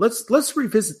don't know. Let's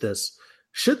revisit this.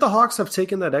 Should the Hawks have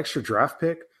taken that extra draft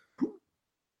pick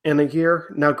in a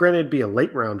year? Now, granted, it'd be a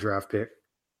late round draft pick.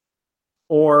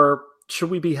 Or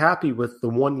should we be happy with the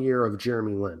 1 year of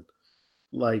Jeremy Lin?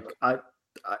 Like, I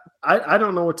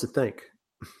don't know what to think.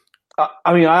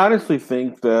 I mean, I honestly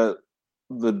think that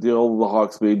the deal the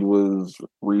Hawks made was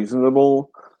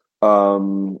reasonable.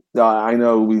 I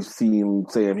know we've seen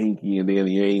Sam Hinkie and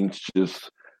Danny Ainge just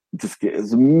get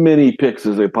as many picks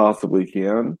as they possibly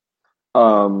can.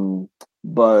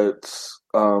 But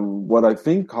what I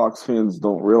think Hawks fans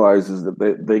don't realize is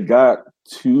that they got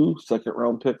 2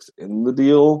 second-round picks in the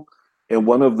deal, and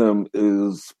one of them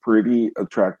is pretty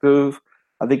attractive.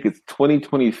 I think it's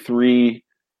 2023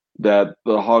 that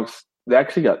the Hawks they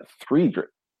actually got 3.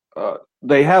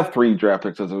 They have 3 draft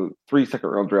picks 3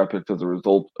 second-round draft picks as a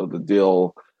result of the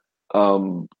deal.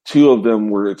 2 of them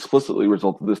were explicitly a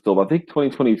result of this deal. But I think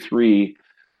 2023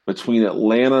 between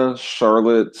Atlanta,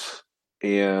 Charlotte,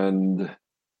 and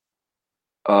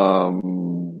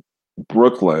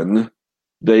Brooklyn,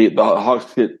 the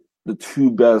Hawks get the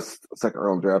 2 best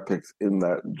second-round draft picks in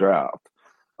that draft.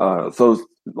 So,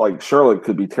 like, Charlotte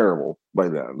could be terrible by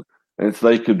then. And so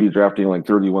they could be drafting like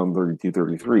 31, 32,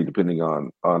 33, depending on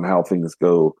how things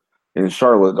go in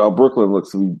Charlotte. Brooklyn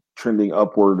looks to be trending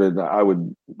upward, and I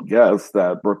would guess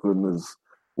that Brooklyn is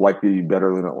likely to be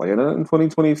better than Atlanta in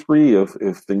 2023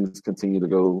 if things continue to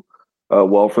go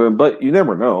well for them. But you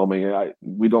never know. I mean,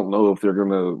 we don't know if they're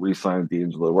going to re-sign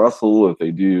D'Angelo Russell. If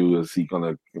they do, is he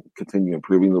going to continue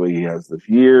improving the way he has this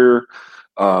year?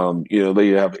 They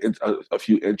have a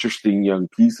few interesting young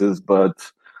pieces, but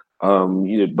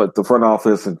but the front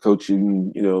office and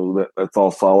coaching, that's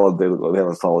all solid. They have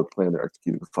a solid plan. They're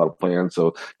executing a solid plan.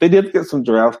 So they did get some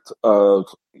draft,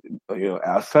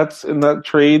 assets in that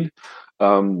trade.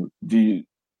 But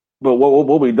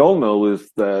what we don't know is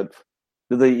that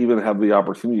did they even have the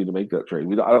opportunity to make that trade?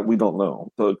 We don't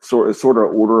know. So it's sort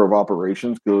of order of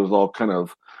operations because it was all kind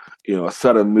of, a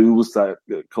set of moves that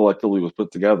collectively was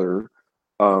put together.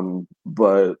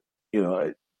 But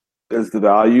is the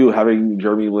value having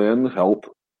Jeremy Lin help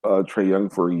Trae Young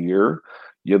for a year?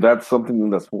 Yeah, that's something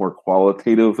that's more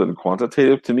qualitative than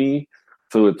quantitative to me.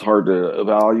 So it's hard to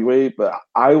evaluate. But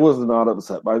I was not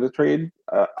upset by the trade.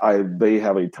 They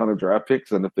have a ton of draft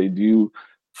picks, and if they do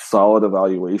solid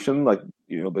evaluation,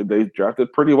 they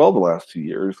drafted pretty well the last 2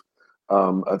 years.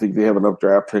 I think they have enough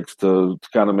draft picks to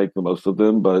kind of make the most of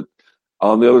them. But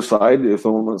on the other side, if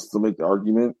someone wants to make the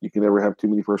argument you can never have too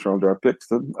many first-round draft picks,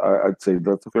 then I'd say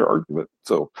that's a fair argument.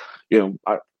 So,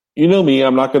 me,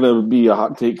 I'm not going to be a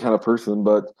hot take kind of person,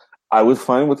 but I was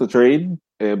fine with the trade.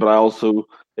 But I also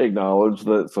acknowledge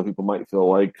that some people might feel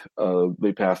like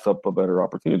they passed up a better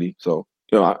opportunity. So,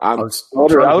 I would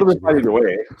have been fine either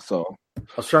way. So I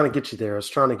was trying to get you there. I was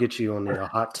trying to get you on the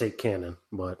hot take cannon,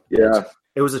 but yeah,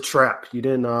 it was a trap. You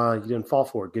didn't fall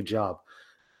for it. Good job.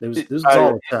 This was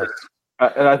all a test.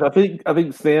 And I think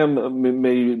Sam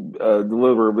may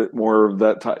deliver a bit more of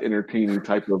that entertaining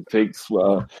type of takes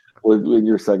in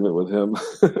your segment with him.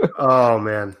 Oh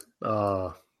man,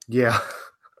 yeah.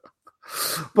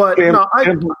 But Sam, no,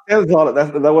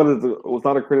 that was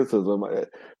not a criticism.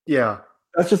 Yeah,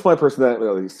 that's just my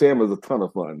personality. Sam is a ton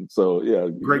of fun. So yeah,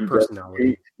 great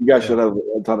personality. You guys should have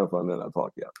a ton of fun in that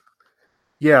talk. Yeah.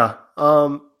 Yeah.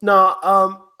 I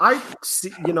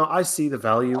see. I see the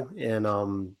value,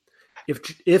 and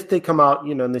if they come out,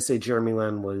 and they say Jeremy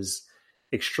Lin was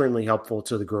extremely helpful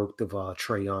to the growth of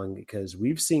Trae Young, because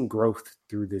we've seen growth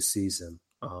through this season.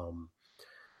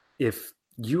 If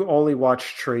you only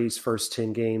watch Trae's first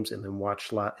 10 games and then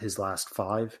watch his last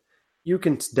 5, you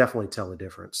can definitely tell the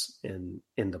difference in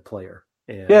the player.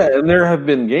 And there have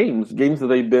been games that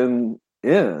they've been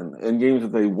in and games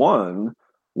that they won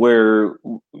where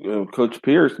Coach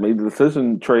Pierce made the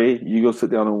decision, Trae, you go sit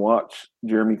down and watch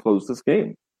Jeremy close this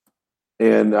game.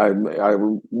 And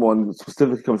one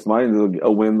specifically comes to mind,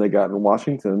 a win they got in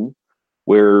Washington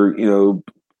where,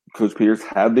 Coach Pierce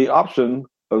had the option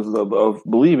of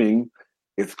believing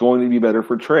it's going to be better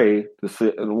for Trae to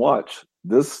sit and watch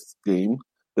this game,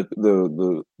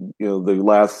 the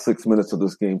last 6 minutes of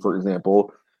this game, for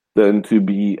example, than to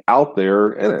be out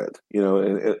there in it.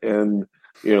 And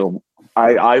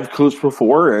I've coached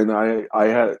before, and I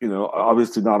had,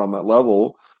 obviously not on that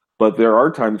level, but there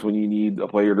are times when you need a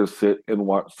player to sit and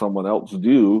watch someone else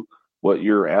do what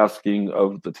you're asking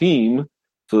of the team,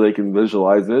 so they can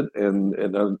visualize it and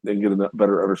get a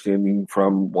better understanding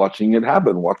from watching it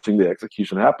happen, watching the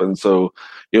execution happen. So,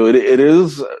 it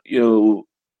is,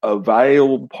 a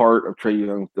valuable part of Trae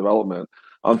Young's development.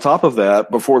 On top of that,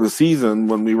 before the season,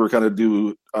 when we were kind of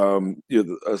do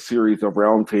a series of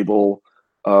roundtable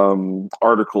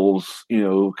articles,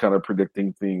 kind of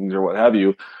predicting things or what have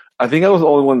you, I think I was the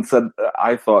only one that said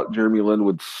I thought Jeremy Lin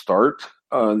would start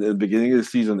in the beginning of the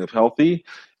season if healthy.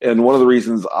 And one of the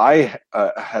reasons I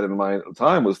had in mind at the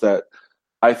time was that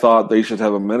I thought they should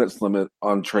have a minutes limit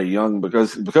on Trae Young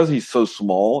because he's so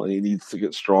small and he needs to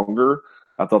get stronger.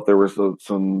 I thought there was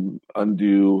some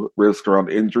undue risk around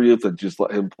injury if they just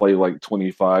let him play like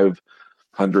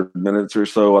 2,500 minutes or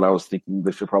so. And I was thinking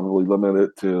they should probably limit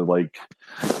it to like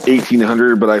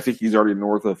 1,800, but I think he's already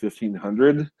north of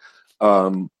 1,500.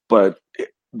 But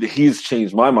he's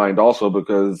changed my mind also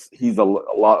because he's a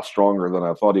lot stronger than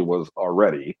I thought he was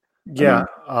already. Yeah.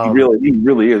 He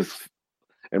really is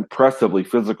impressively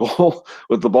physical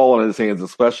with the ball in his hands,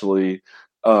 especially.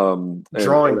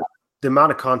 The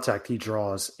amount of contact he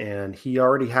draws, and he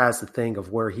already has the thing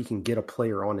of where he can get a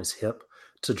player on his hip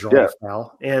to draw a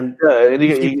foul. And he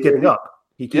keeps getting up.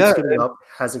 He keeps getting up,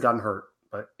 hasn't gotten hurt.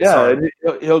 But and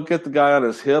he'll get the guy on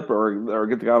his hip or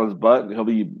get the guy on his butt, and he'll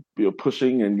be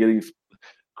pushing and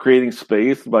creating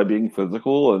space by being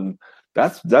physical, and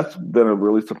that's been a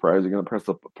really surprising and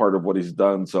impressive part of what he's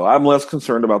done. So I'm less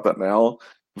concerned about that now.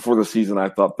 Before the season, I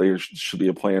thought there should be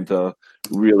a plan to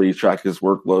really track his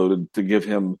workload and to give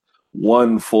him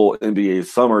one full NBA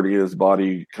summer to get his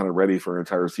body kind of ready for an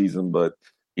entire season. But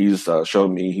he's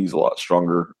shown me he's a lot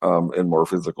stronger and more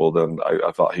physical than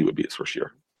I thought he would be his first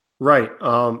year. Right.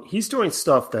 He's doing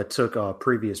stuff that took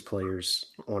previous players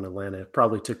on Atlanta. It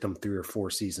probably took them 3 or 4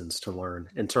 seasons to learn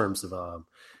in terms of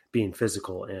being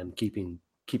physical and keeping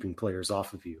players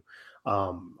off of you.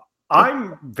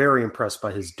 I'm very impressed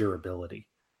by his durability.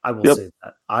 I will say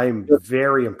that. I'm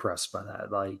very impressed by that.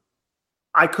 Like,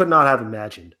 I could not have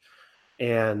imagined.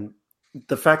 And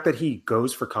the fact that he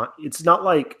goes for it's not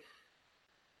like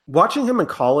watching him in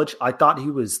college, I thought he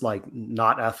was like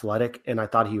not athletic and I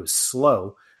thought he was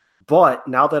slow. But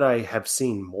now that I have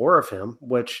seen more of him,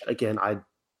 which again I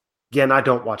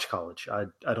don't watch college. I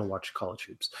don't watch college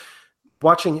hoops.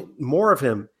 Watching more of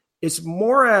him is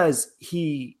more as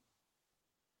he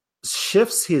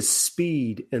shifts his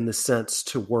speed in the sense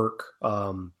to work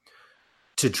to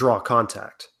draw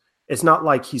contact. It's not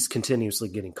like he's continuously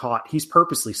getting caught. He's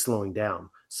purposely slowing down.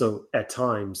 So at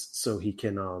times, so he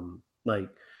can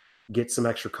get some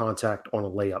extra contact on a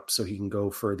layup so he can go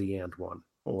for the and one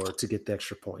or to get the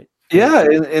extra point. Yeah,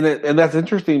 and that's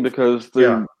interesting because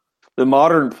the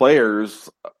modern players,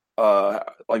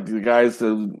 like the guys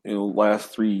that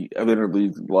last 3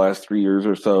 years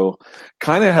or so,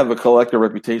 kind of have a collective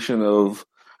reputation of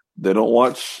they don't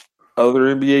watch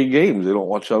other NBA games, they don't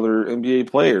watch other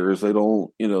NBA players, they don't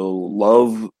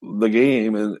love the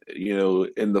game and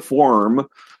in the form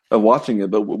of watching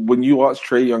it. But when you watch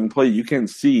Trae Young play, you can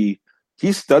see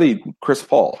he studied Chris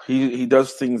Paul. He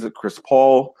does things that Chris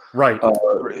Paul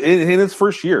in his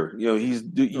first year. He's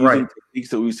using techniques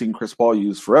that we've seen Chris Paul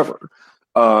use forever.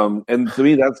 And to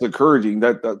me, that's encouraging.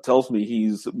 That tells me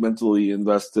he's mentally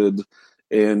invested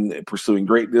in pursuing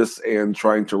greatness and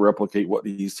trying to replicate what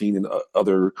he's seen in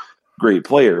other great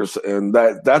players. And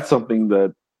that's something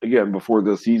that, again, before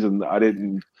the season, I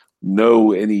didn't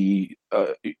know anything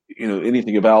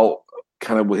about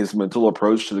kind of his mental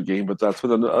approach to the game, but that's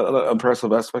been an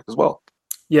impressive aspect as well.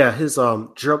 Yeah, his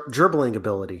dribbling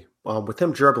ability. With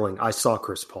him dribbling, I saw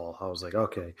Chris Paul. I was like,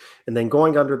 okay. And then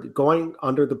going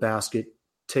under the basket,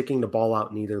 taking the ball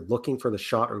out and either looking for the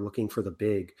shot or looking for the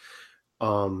big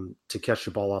to catch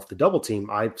the ball off the double team.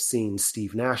 I've seen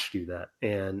Steve Nash do that.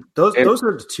 And those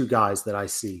are the 2 guys that I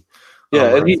see.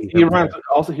 Yeah, and he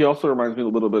also reminds me a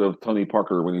little bit of Tony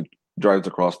Parker when he drives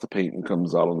across the paint and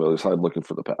comes out on the other side looking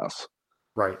for the pass.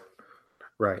 Right.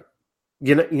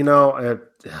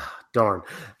 Darn.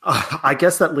 I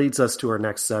guess that leads us to our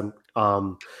next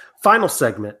final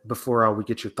segment before we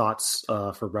get your thoughts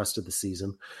for the rest of the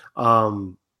season.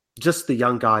 Just the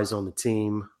young guys on the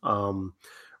team.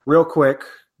 Real quick,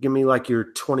 give me like your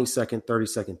 20-second,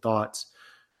 30-second thoughts.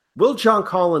 Will John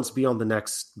Collins be on the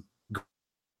next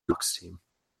Hawks team?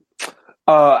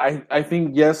 I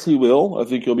think, yes, he will. I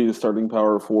think he'll be the starting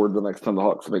power forward the next time the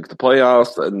Hawks make the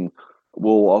playoffs, and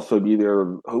will also be there,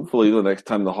 hopefully, the next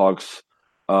time the Hawks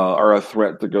are a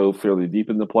threat to go fairly deep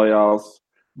in the playoffs,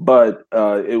 but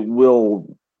it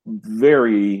will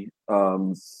very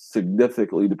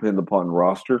significantly depend upon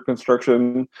roster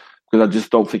construction because I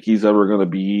just don't think he's ever going to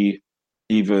be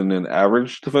even an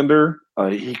average defender.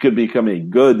 He could become a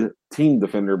good team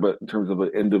defender, but in terms of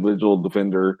an individual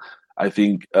defender, I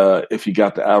think if he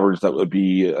got the average, that would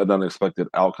be an unexpected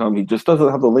outcome. He just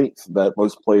doesn't have the length that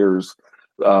most players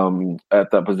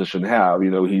at that position have.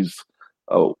 He's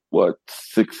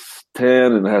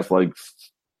 6'10" and has like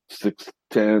 6'10"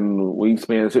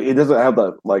 wingspan. So he doesn't have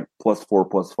that like +4,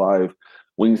 +5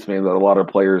 wingspan that a lot of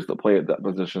players that play at that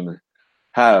position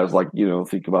has. Like,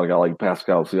 think about a guy like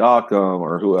Pascal Siakam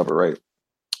or whoever, right?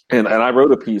 And I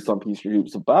wrote a piece on Peachtree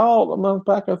Hoops about a month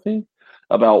back, I think,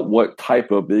 about what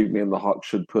type of big man the Hawks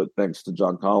should put next to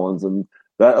John Collins. And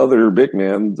that other big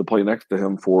man to play next to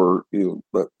him to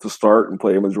start and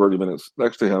play a majority of minutes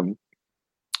next to him,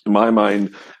 in my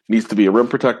mind, needs to be a rim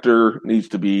protector, needs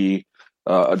to be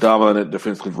a dominant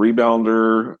defensive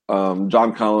rebounder.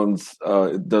 John Collins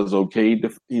does okay.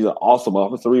 He's an awesome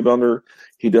offensive rebounder.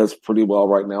 He does pretty well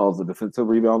right now as a defensive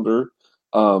rebounder.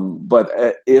 But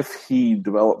if he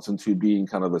develops into being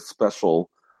kind of a special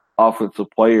offensive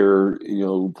player,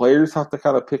 players have to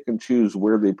kind of pick and choose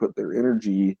where they put their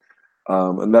energy.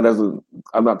 And that doesn't,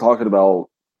 I'm not talking about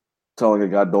telling a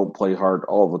guy don't play hard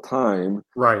all the time.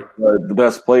 Right. But the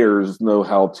best players know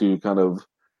how to kind of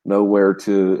know where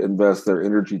to invest their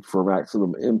energy for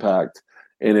maximum impact.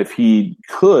 And if he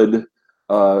could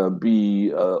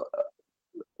be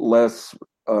less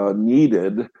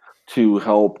needed to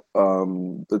help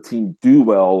the team do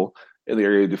well in the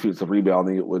area of defensive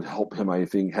rebounding, it would help him, I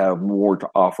think, have more to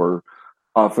offer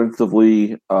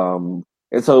offensively. And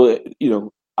so,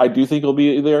 I do think he'll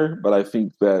be there, but I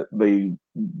think that they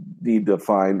need to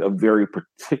find a very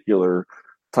particular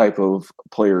type of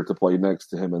player to play next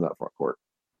to him in that front court.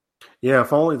 Yeah,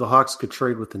 if only the Hawks could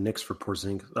trade with the Knicks for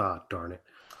Porzingis. Ah, darn it.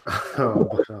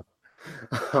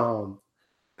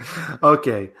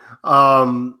 Okay.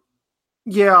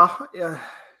 Yeah.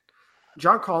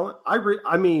 John Collins.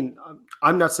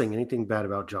 I'm not saying anything bad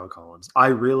about John Collins. I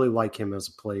really like him as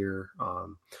a player.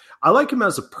 I like him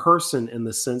as a person in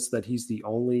the sense that he's the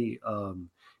only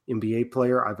NBA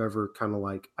player I've ever kind of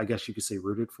I guess you could say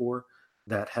rooted for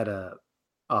that had a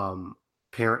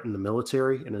parent in the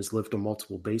military and has lived on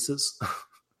multiple bases.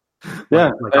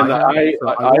 Yeah,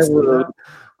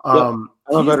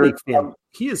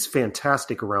 he is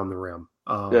fantastic around the rim.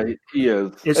 He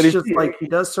is. It's just he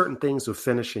does certain things with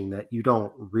finishing that you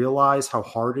don't realize how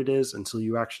hard it is until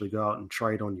you actually go out and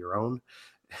try it on your own.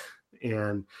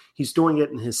 And he's doing it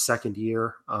in his second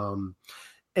year. And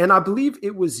I believe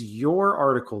it was your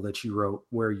article that you wrote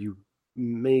where you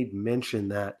made mention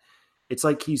that it's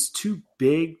like he's too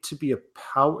big to be the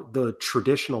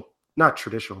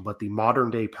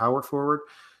modern day power forward.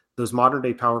 Those modern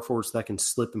day power forwards that can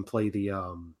slip and play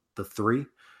the three.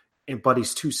 But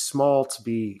he's too small to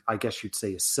be, I guess you'd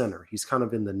say, a center. He's kind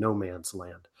of in the no man's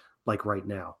land, like right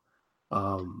now.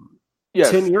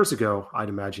 10 years ago, I'd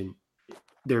imagine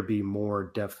there'd be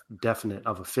more definite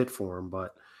of a fit for him.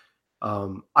 But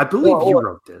I believe you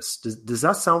wrote this. Does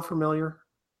that sound familiar?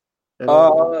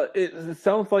 It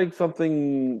sounds like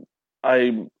something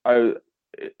it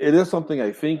is something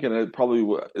I think, and it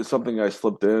probably is something I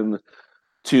slipped in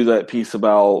to that piece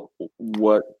about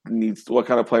what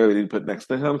kind of player they need to put next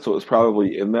to him. So it's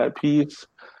probably in that piece.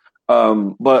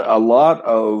 But a lot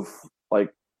of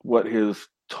what his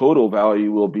total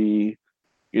value will be,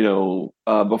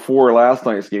 before last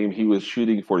night's game, he was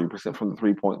shooting 40% from the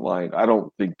 3-point line. I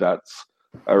don't think that's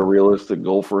a realistic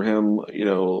goal for him,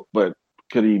 but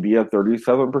could he be a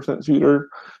 37% shooter?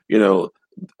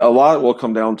 A lot will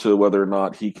come down to whether or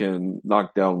not he can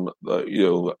knock down,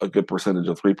 a good percentage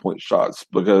of 3-point shots.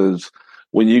 Because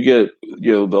when you get,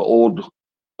 the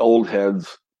old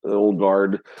heads, the old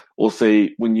guard will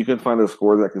say when you can find a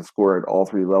scorer that can score at all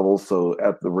three levels, so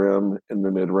at the rim, in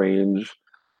the mid range,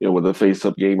 with a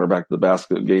face-up game or back to the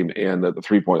basket game, and at the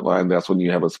 3-point line, that's when you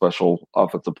have a special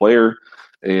offensive player.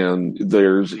 And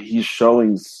he's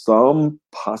showing some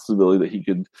possibility that he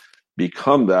could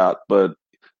become that, but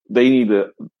they need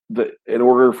in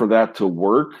order for that to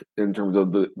work, in terms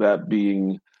of that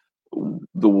being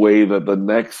the way that the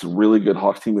next really good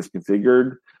Hawks team is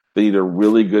configured, they need a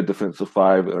really good defensive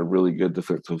 5 and a really good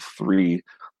defensive 3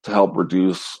 to help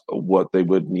reduce what they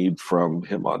would need from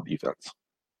him on defense.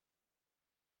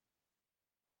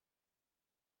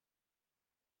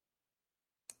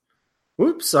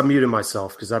 Oops, I muted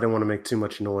myself because I didn't want to make too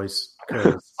much noise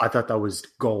because I thought that was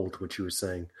gold, what you were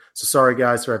saying. So sorry,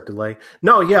 guys, for that delay.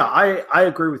 No, yeah, I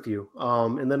agree with you.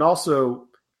 And then also,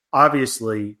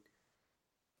 obviously,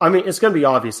 I mean, it's going to be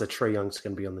obvious that Trae Young's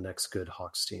going to be on the next good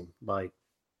Hawks team. Like,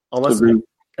 unless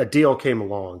a deal came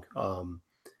along,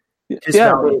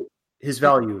 his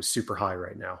value is super high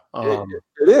right now.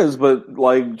 It is, but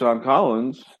like John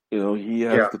Collins, he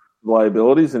has the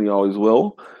liabilities, and he always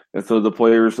will. And so the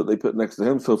players that they put next to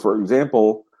him. So, for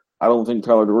example, I don't think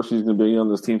Tyler Dorsey is going to be on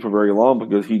this team for very long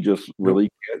because he just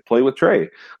really can't play with Trae.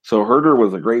 So Herter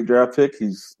was a great draft pick.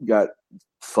 He's got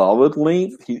solid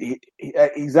length.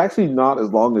 He's actually not as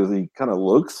long as he kind of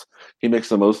looks. He makes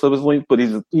the most of his length, but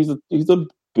he's a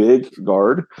big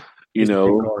guard. He's a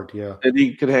big guard, yeah, and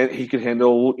he could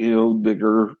handle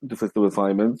bigger defensive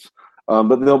assignments.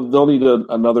 But they'll need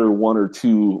another one or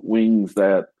two wings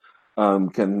that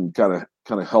can kind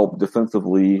of help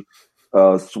defensively,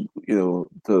 to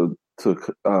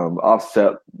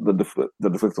offset the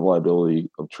defensive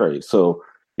liability of Trae. So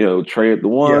Trae at the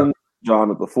 1, John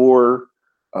at the 4.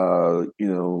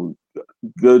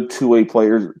 Good two-way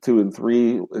players, 2 and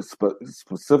 3,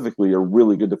 specifically a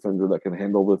really good defender that can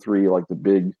handle the 3, like the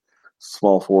big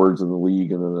small forwards in the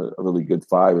league, and then a really good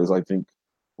 5 is, I think,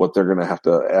 what they're going to have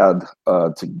to add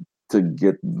to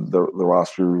get the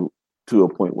roster to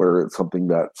a point where it's something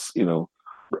that's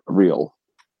real.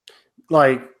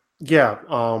 Like,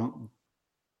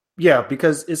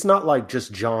 because it's not like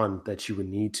just John that you would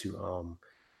need to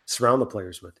surround the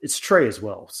players with. It's Trae as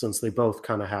well, since they both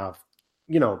kind of have,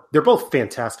 they're both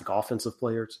fantastic offensive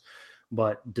players,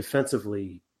 but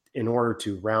defensively, in order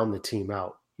to round the team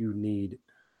out, you need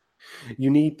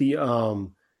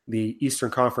the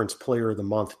Eastern Conference Player of the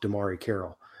Month, DeMarre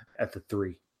Carroll, at the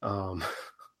 3.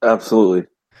 Absolutely.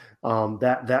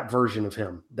 That version of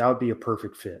him, that would be a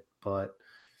perfect fit. But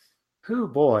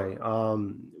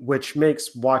which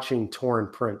makes watching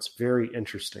Taurean Prince very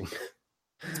interesting.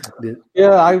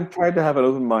 Yeah, I've tried to have an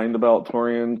open mind about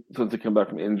Taurean since he came back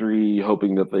from injury,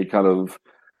 hoping that they kind of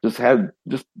just had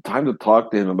time to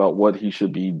talk to him about what he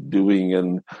should be doing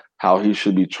and how he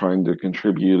should be trying to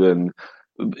contribute. And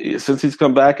since he's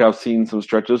come back, I've seen some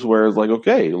stretches where it's like,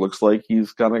 okay, it looks like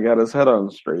he's kind of got his head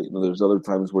on straight. And there's other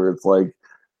times where it's like,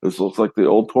 this looks like the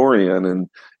old Taurean.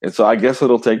 And so I guess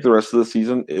it'll take the rest of the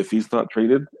season if he's not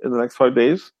traded in the next 5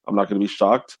 days. I'm not going to be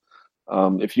shocked.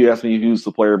 If you ask me who's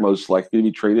the player most likely to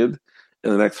be traded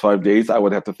in the next 5 days, I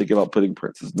would have to think about putting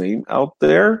Prince's name out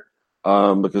there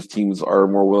because teams are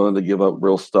more willing to give up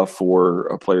real stuff for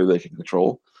a player they can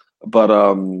control. But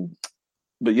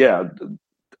yeah,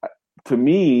 to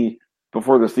me,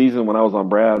 before the season, when I was on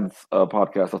Brad's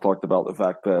podcast, I talked about the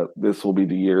fact that this will be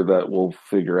the year that we'll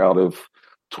figure out if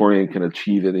Taurean can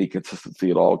achieve any consistency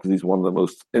at all, because he's one of the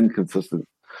most inconsistent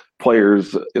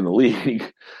players in the league.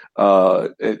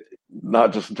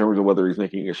 Not just in terms of whether he's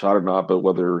making a shot or not, but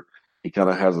whether he kind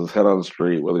of has his head on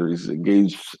straight, whether he's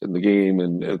engaged in the game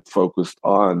and focused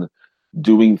on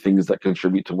doing things that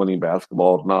contribute to winning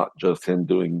basketball, not just him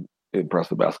doing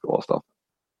impressive basketball stuff.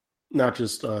 Not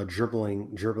just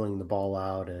dribbling the ball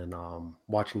out and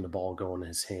watching the ball go in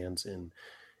his hands. And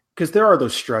because there are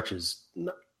those stretches.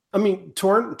 I mean,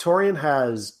 Taurean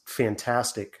has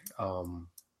fantastic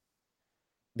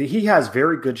he has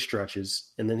very good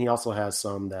stretches, and then he also has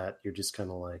some that you're just kind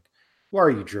of like, why are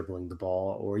you dribbling the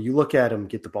ball? Or you look at him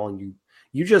get the ball and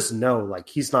you just know, like,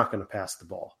 he's not going to pass the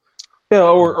ball. Yeah,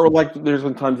 or like there's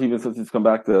been times even since he's come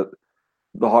back that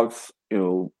the Hawks,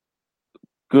 good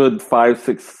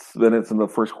 5-6 minutes in the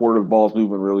first quarter, the ball's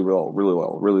moving really well,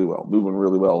 moving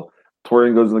really well.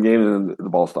 Taurean goes in the game and the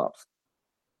ball stops.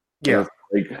 Yeah.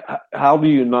 Like, how do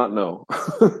you not know?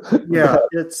 Yeah,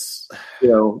 it's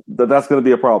that's going to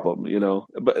be a problem.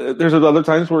 But there's other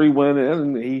times where he went in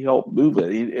and he helped move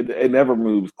it. It never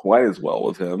moves quite as well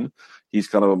with him. He's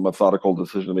kind of a methodical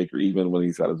decision maker, even when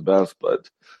he's at his best. But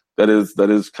that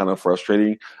is kind of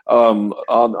frustrating.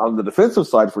 On the defensive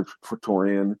side for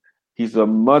Taurean, he's a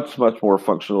much more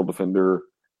functional defender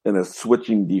in a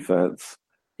switching defense.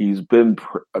 He's been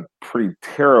a pretty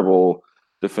terrible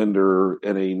defender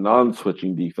in a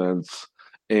non-switching defense.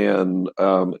 And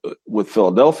with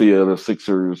Philadelphia, the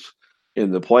Sixers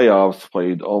in the playoffs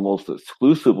played almost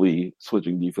exclusively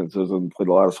switching defenses and played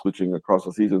a lot of switching across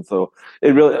the season. So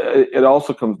it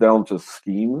also comes down to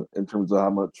scheme in terms of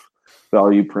how much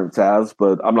value Prince has.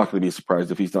 But I'm not going to be surprised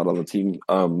if he's not on the team,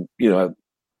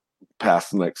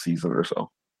 past the next season or so.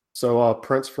 So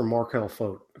Prince for Markelle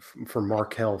Fultz,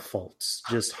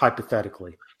 just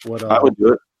hypothetically, I would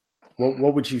do it.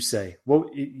 What would you say? Well,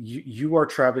 you are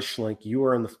Travis Schlenk. You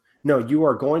are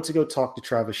going to go talk to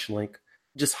Travis Schlenk.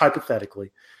 Just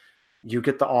hypothetically, you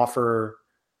get the offer.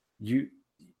 You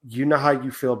know how you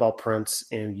feel about Prince,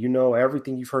 and you know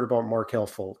everything you've heard about Markelle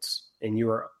Fultz, and you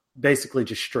are basically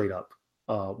just straight up.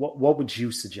 What would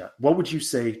you suggest? What would you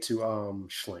say to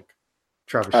Schlink,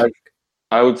 Travis I, Schlink?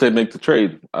 I would say make the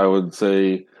trade. I would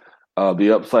say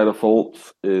the upside of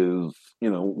Fultz is,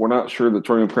 we're not sure that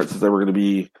Torian Prince is ever going to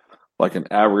be like an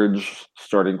average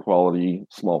starting quality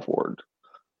small forward.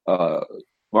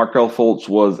 Markel Fultz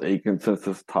was a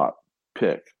consensus top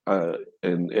pick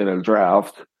in a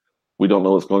draft. We don't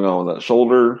know what's going on with that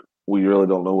shoulder. We really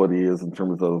don't know what he is in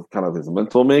terms of kind of his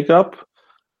mental makeup.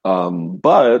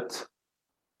 But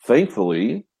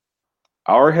thankfully,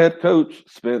 our head coach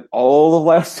spent all of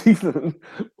last season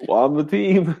on the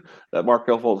team that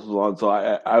Markel Fultz was on. So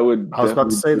I would. I was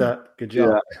about to say that. Good job.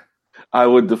 Yeah, I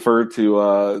would defer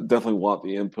to definitely want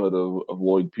the input of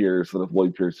Lloyd Pierce, and if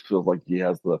Lloyd Pierce feels like he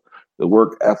has the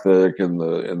work ethic and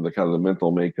the kind of the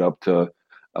mental makeup to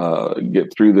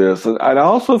get through this, and I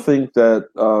also think that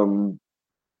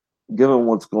given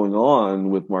what's going on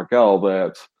with Markel,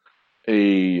 that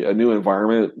a new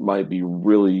environment might be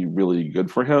really, really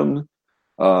good for him.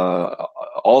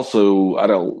 Also, I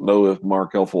don't know if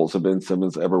Markel Fultz and Ben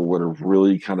Simmons ever would have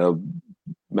really kind of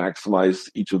maximized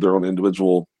each of their own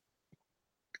individual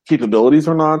capabilities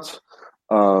or not,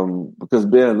 because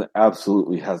Ben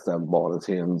absolutely has that ball in his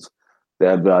hands to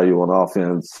add value on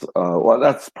offense. Well,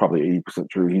 that's probably 80%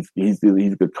 true. He's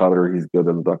a good cutter. He's good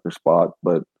in the dunker spot,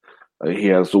 but he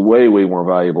has way more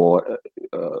value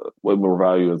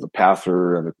as a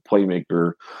passer and a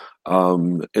playmaker.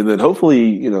 And then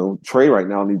hopefully, Trey right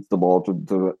now needs the ball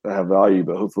to have value,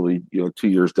 but hopefully, 2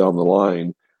 years down the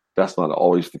line, that's not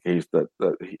always the case, that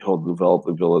he'll develop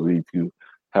the ability to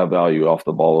have value off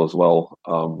the ball as well,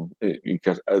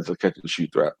 as a catch and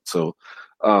shoot threat. So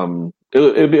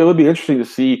it would be interesting to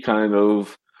see kind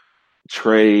of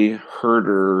Trey,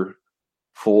 Herder,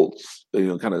 Fultz,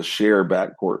 kind of share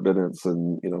backcourt minutes,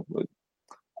 and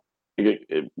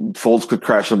Fultz could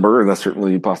crash and burn. That's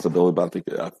certainly a possibility, but I think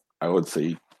I would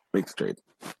say make the trade.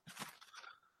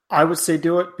 I would say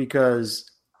do it because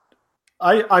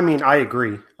I mean I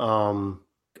agree.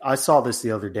 I saw this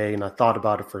the other day and I thought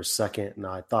about it for a second, and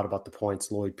I thought about the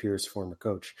points Lloyd Pierce, former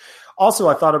coach. Also,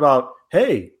 I thought about,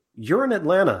 hey, you're in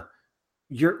Atlanta.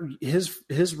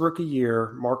 His rookie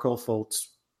year, Markel Fultz,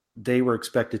 they were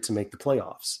expected to make the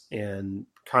playoffs and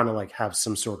kind of like have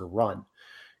some sort of run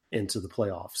into the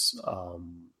playoffs.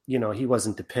 He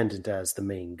wasn't dependent as the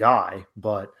main guy,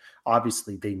 but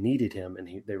obviously they needed him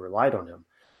and they relied on him.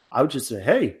 I would just say,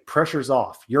 hey, pressure's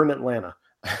off. You're in Atlanta.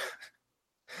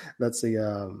 That's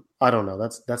I don't know.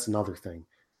 That's another thing.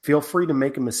 Feel free to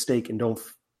make a mistake and don't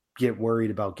get worried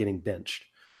about getting benched.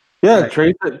 Yeah,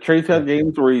 Trey's had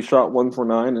games where he shot 1 for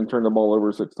 9 and turned the ball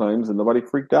over 6 times, and nobody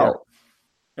freaked out.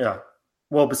 Yeah.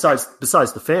 Well, besides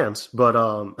the fans, but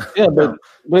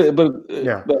but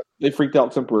they freaked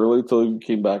out temporarily until he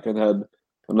came back and had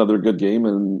another good game,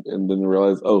 and then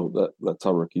realized, that's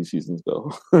how rookie seasons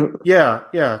go.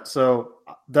 Yeah. So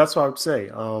that's what I would say.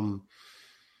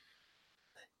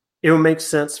 It would make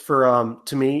sense for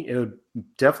to me. It would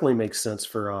definitely make sense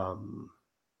for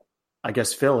I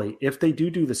guess Philly, if they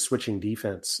do the switching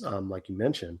defense, like you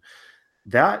mentioned,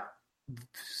 that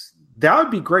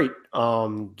would be great.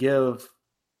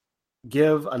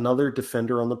 Give another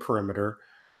defender on the perimeter,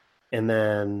 and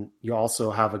then you also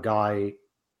have a guy.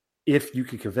 If you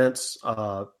could convince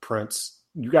Prince,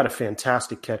 you got a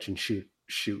fantastic catch and shoot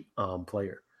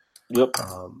player. Yep.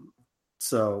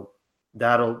 So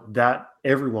that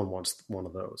everyone wants one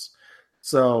of those.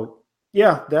 So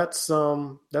yeah, that's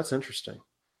interesting.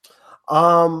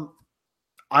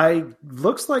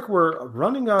 Looks like we're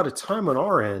running out of time on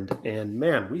our end, and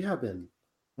man, we have been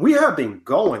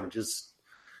going, just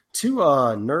two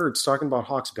nerds talking about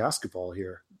Hawks basketball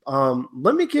here.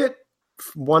 Let me get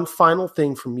one final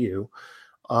thing from you.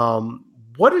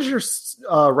 What is your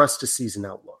rest of season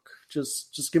outlook?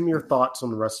 Just give me your thoughts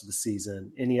on the rest of the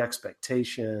season. Any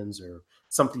expectations or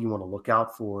something you want to look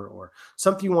out for, or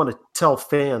something you want to tell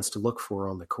fans to look for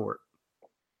on the court?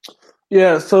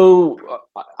 Yeah, so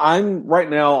I'm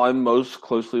most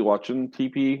closely watching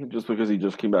TP just because he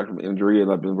just came back from injury,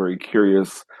 and I've been very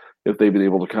curious if they've been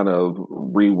able to kind of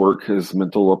rework his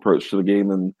mental approach to the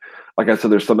game. And like I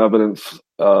said, there's some evidence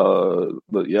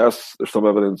that yes, there's some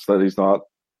evidence that he's not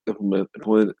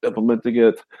implementing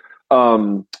it.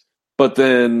 But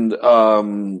then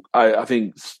I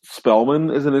think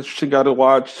Spellman is an interesting guy to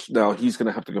watch. Now he's going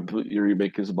to have to completely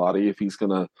remake his body if he's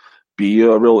going to be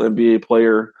a real NBA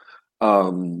player.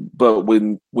 But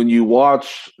when you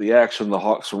watch the action the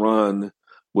Hawks run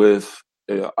with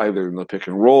either in the pick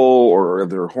and roll or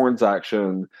their horns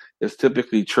action, it's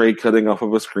typically Trey cutting off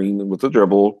of a screen with a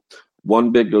dribble.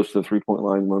 One big goes to the 3-point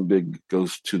line, one big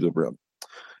goes to the rim.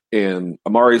 And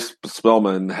Amari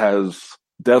Spellman has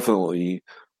definitely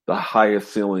the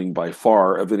highest ceiling by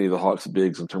far of any of the Hawks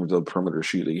bigs in terms of perimeter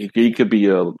shooting. He could be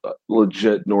a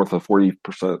legit north of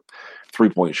 40%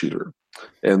 3-point shooter,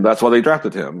 and that's why they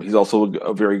drafted him. He's also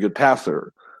a very good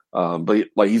passer, but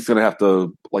like he's going to have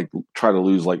to like try to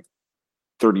lose like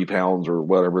 30 pounds or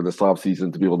whatever this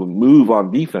offseason to be able to move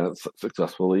on defense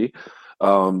successfully.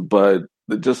 But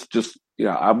just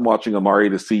I'm watching Amari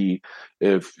to see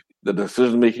if the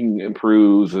decision making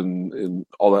improves and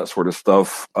all that sort of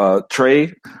stuff.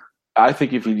 Trey, I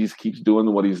think if he just keeps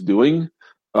doing what he's doing,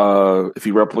 if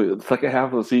he replicates the second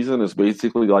half of the season is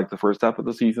basically like the first half of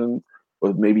the season,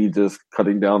 with maybe just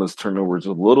cutting down his turnovers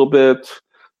a little bit,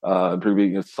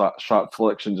 improving his shot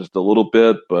selection just a little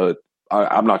bit. But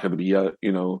I'm not going to be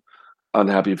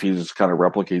unhappy if he just kind of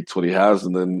replicates what he has.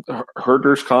 And then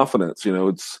Herder's confidence,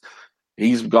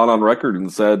 he's gone on record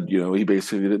and said, he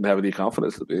basically didn't have any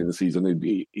confidence at the end of the season.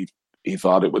 He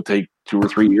thought it would take 2 or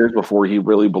 3 years before he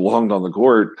really belonged on the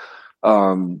court.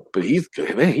 But he's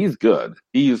good. Man, he's good.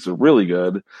 He's really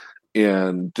good.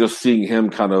 And just seeing him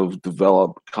kind of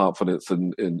develop confidence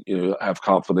and have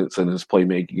confidence in his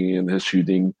playmaking and his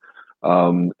shooting,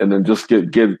 and then just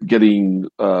getting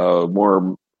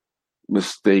more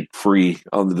mistake free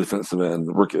on the defensive end.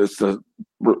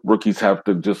 Rookies have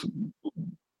to just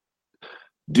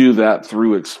do that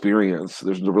through experience.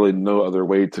 There's really no other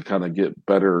way to kind of get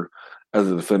better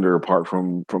as a defender apart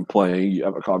from playing. You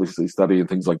have obviously study and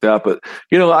things like that, but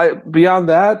beyond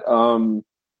that,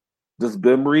 does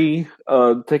Bembry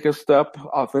take a step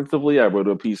offensively? I wrote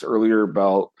a piece earlier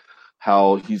about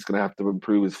how he's going to have to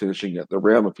improve his finishing at the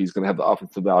rim if he's going to have the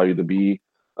offensive value to be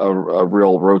a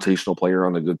real rotational player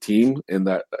on a good team, and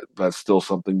that's still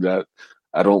something that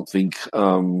I don't think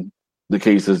the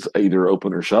case is either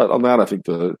open or shut on that. I think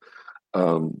the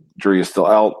jury is still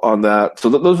out on that. So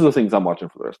those are the things I'm watching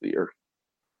for the rest of the year.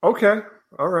 Okay.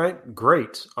 All right.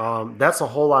 Great. That's a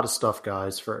whole lot of stuff,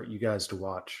 guys, for you guys to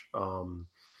watch.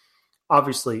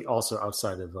 Obviously, also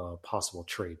outside of possible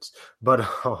trades. But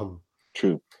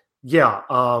true. Yeah.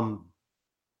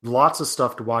 Lots of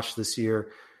stuff to watch this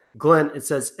year. Glenn, it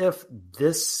says if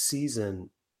this season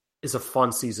is a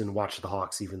fun season, watch the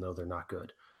Hawks, even though they're not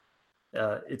good.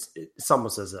 It's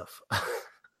almost as if.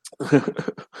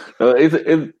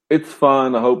 It's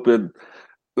fun. I hope the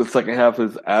second half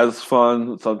is as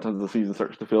fun. Sometimes the season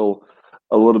starts to feel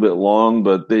a little bit long,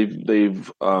 but they've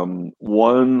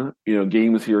won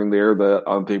games here and there that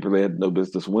on paper they had no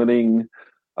business winning.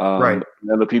 Right.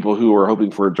 And the people who were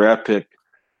hoping for a draft pick,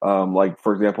 like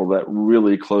for example, that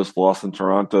really close loss in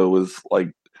Toronto was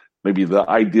like maybe the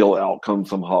ideal outcome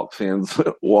some Hawks fans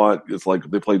want. It's like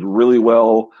they played really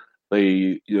well.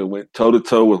 They went toe to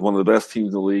toe with one of the best teams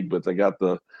in the league, but they got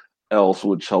the else,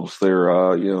 which helps their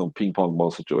ping pong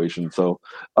ball situation. So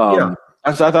I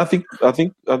think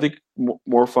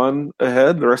more fun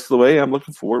ahead the rest of the way. I'm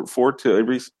looking forward to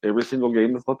every single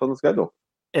game that's left on the schedule.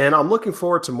 And I'm looking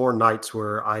forward to more nights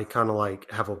where I kind of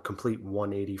like have a complete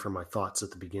 180 for my thoughts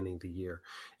at the beginning of the year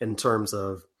in terms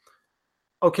of,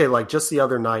 okay, like just the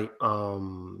other night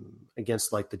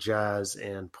against like the Jazz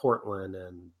and Portland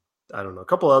and I don't know, a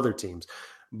couple other teams.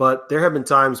 But there have been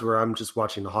times where I'm just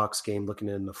watching the Hawks game, looking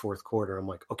in the fourth quarter. I'm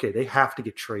like, okay, they have to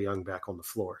get Trae Young back on the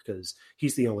floor because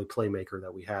he's the only playmaker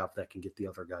that we have that can get the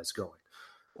other guys going,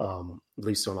 at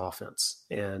least on offense.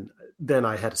 And then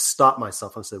I had to stop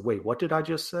myself and say, wait, what did I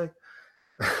just say?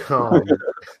 I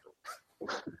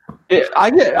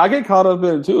get caught up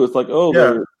in it too. It's like,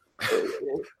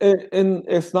 and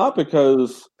it's not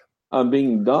because I'm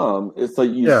being dumb. It's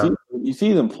like you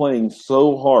see them playing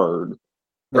so hard,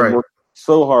 right?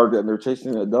 So hard that they're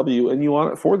chasing that W, and you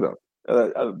want it for them.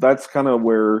 That's kind of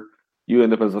where you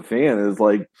end up as a fan. Is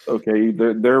like, okay,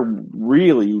 they're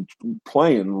really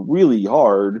playing really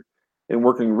hard and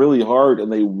working really hard, and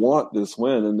they want this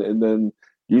win. And then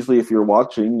usually, if you're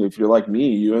watching, if you're like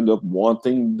me, you end up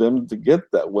wanting them to get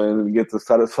that win and get the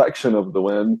satisfaction of the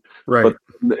win. Right.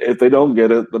 But if they don't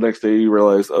get it, the next day you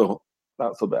realize, oh,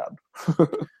 not so bad.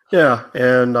 Yeah,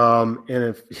 and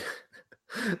if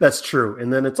that's true,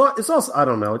 and then it's also I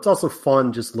don't know, it's also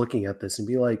fun just looking at this and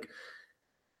be like,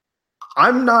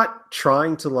 I'm not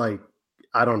trying to like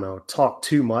I don't know talk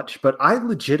too much, but I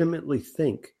legitimately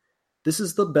think this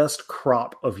is the best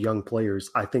crop of young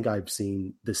players I think I've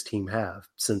seen this team have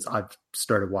since I've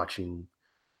started watching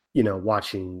the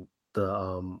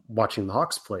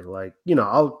Hawks play. Like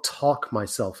I'll talk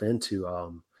myself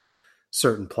into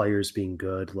certain players being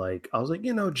good. Like I was like,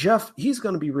 Jeff, he's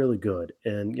going to be really good.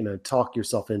 And, talk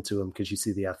yourself into him because you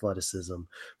see the athleticism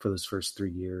for those first 3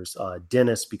 years.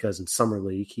 Dennis, because in summer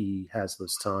league, he has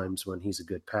those times when he's a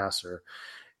good passer.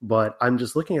 But I'm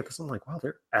just looking at this. I'm like, wow,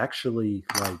 they're actually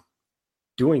like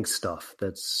doing stuff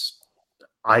that's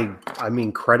I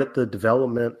mean, credit the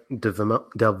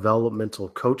developmental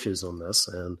coaches on this,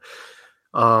 and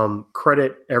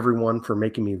credit everyone for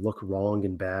making me look wrong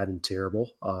and bad and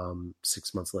terrible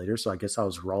 6 months later. So I guess I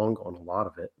was wrong on a lot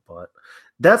of it, but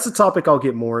that's a topic I'll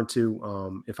get more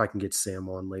into if I can get Sam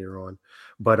on later on.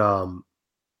 But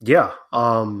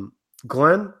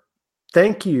Glenn,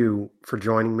 thank you for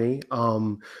joining me.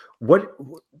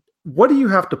 What do you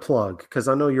have to plug? Because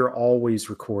I know you're always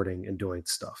recording and doing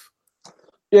stuff.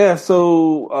 Yeah,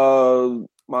 so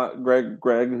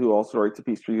Greg, who also writes the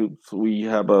Peachtree Hoops, we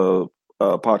have a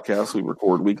podcast we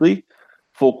record weekly.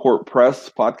 Full Court Press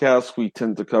podcast. We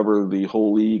tend to cover the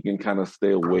whole league and kind of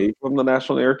stay away from the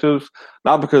national narratives,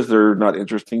 not because they're not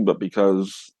interesting, but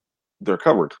because they're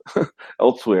covered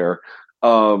elsewhere.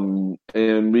 And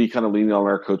we kind of lean on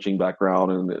our coaching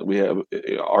background, and we have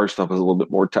our stuff is a little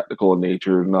bit more technical in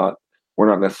nature. We're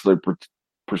not necessarily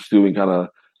pursuing kind of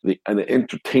an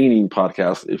entertaining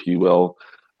podcast, if you will.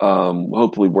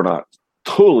 Hopefully we're not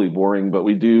totally boring, but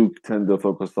we do tend to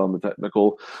focus on the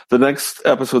technical. The next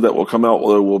episode that will come out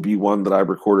will be one that I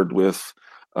recorded with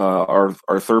our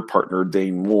third partner,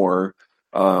 Dane Moore,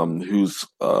 who's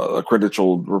a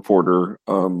credentialed reporter.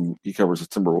 He covers the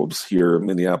Timberwolves here in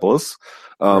Minneapolis.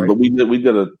 Right. But we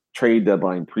did a trade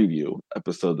deadline preview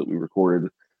episode that we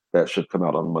recorded that should come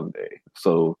out on Monday.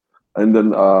 So, and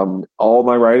then all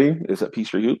my writing is at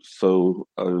Peachtree Hoops. So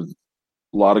a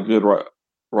lot of good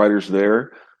writers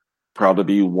there. Proud to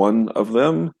be one of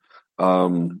them.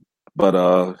 But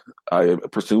I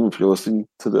presume if you're listening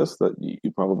to this that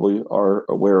you probably are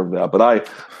aware of that. But I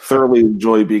thoroughly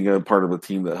enjoy being a part of a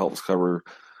team that helps cover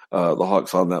the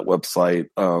Hawks on that website.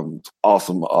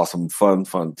 Awesome,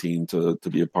 fun team to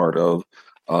be a part of.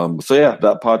 So yeah,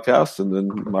 that podcast and then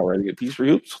my writing at Peachtree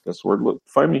Hoops. That's where to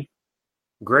find me.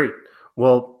 Great.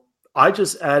 Well, I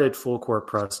just added Full Court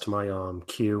Press to my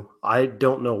queue. I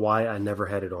don't know why I never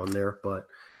had it on there, but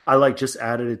I just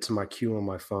added it to my queue on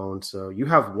my phone. So you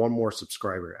have one more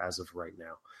subscriber as of right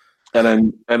now.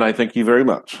 And I thank you very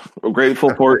much. We're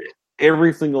grateful for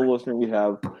every single listener we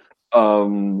have.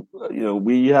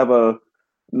 We have a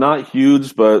not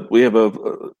huge, but we have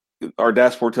our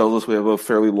dashboard tells us we have a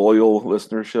fairly loyal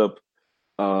listenership.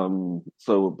 But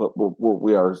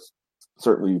we are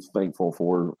certainly thankful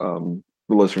for the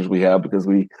listeners we have, because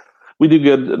we do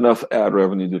good enough ad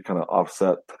revenue to kind of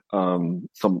offset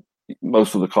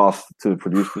most of the costs to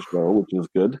produce the show, which is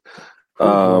good.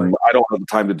 I don't have the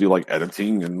time to do like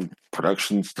editing and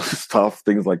production stuff,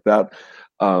 things like that.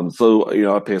 I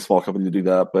pay a small company to do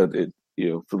that, but the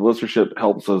listenership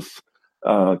helps us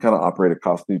kind of operate a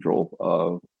cost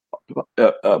neutral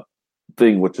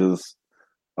thing, which is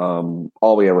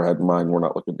all we ever had in mind. We're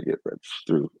not looking to get rich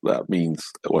through that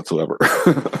means whatsoever.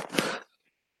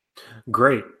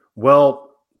 Great.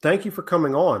 Well, thank you for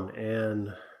coming on,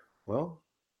 and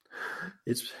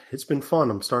it's been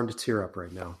fun. I'm starting to tear up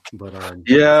right now, but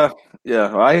yeah.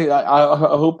 I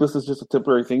hope this is just a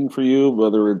temporary thing for you,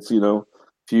 whether it's a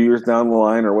few years down the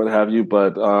line or what have you.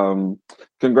 But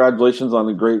congratulations on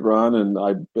a great run, and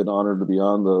I've been honored to be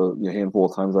on the handful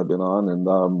of times I've been on, and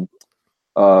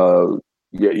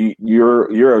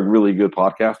you're a really good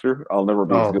podcaster. I'll never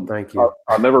be as good. Thank you.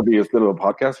 I'll never be as good of a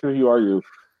podcaster as you are. You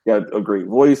got a great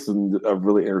voice and a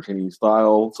really entertaining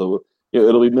style. So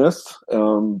it'll be missed.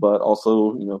 But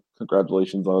also,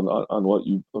 congratulations on what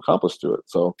you accomplished through it.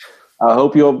 So I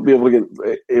hope you'll be able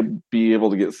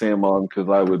to get Sam on, because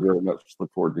I would very much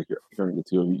look forward to hearing the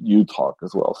two of you talk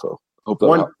as well. So hope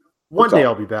that one day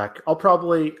I'll be back. I'll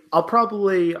probably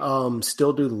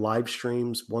still do the live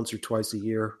streams once or twice a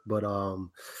year, but and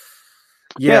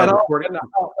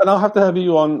I'll have to have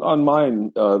you on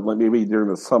mine like maybe during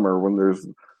the summer when there's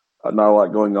not a lot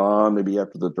going on, maybe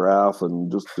after the draft,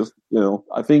 and just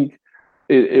I think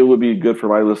it would be good for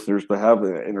my listeners to have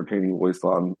an entertaining voice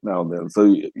on now and then.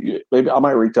 So maybe I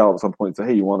might reach out at some point and say,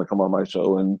 hey, you want to come on my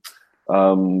show, and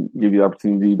give you the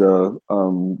opportunity to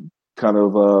kind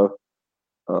of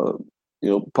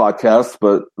podcast,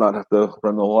 but not have to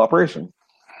run the whole operation.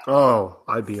 Oh,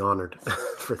 I'd be honored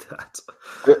for that.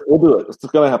 We'll do it. It's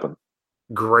just going to happen.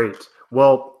 Great.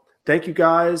 Well, thank you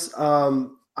guys.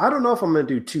 I don't know if I'm going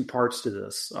to do 2 parts to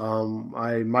this.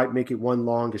 I might make it one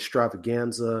long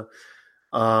extravaganza,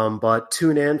 but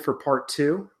tune in for part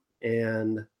 2.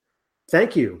 And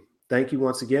thank you. Thank you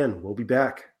once again. We'll be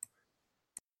back.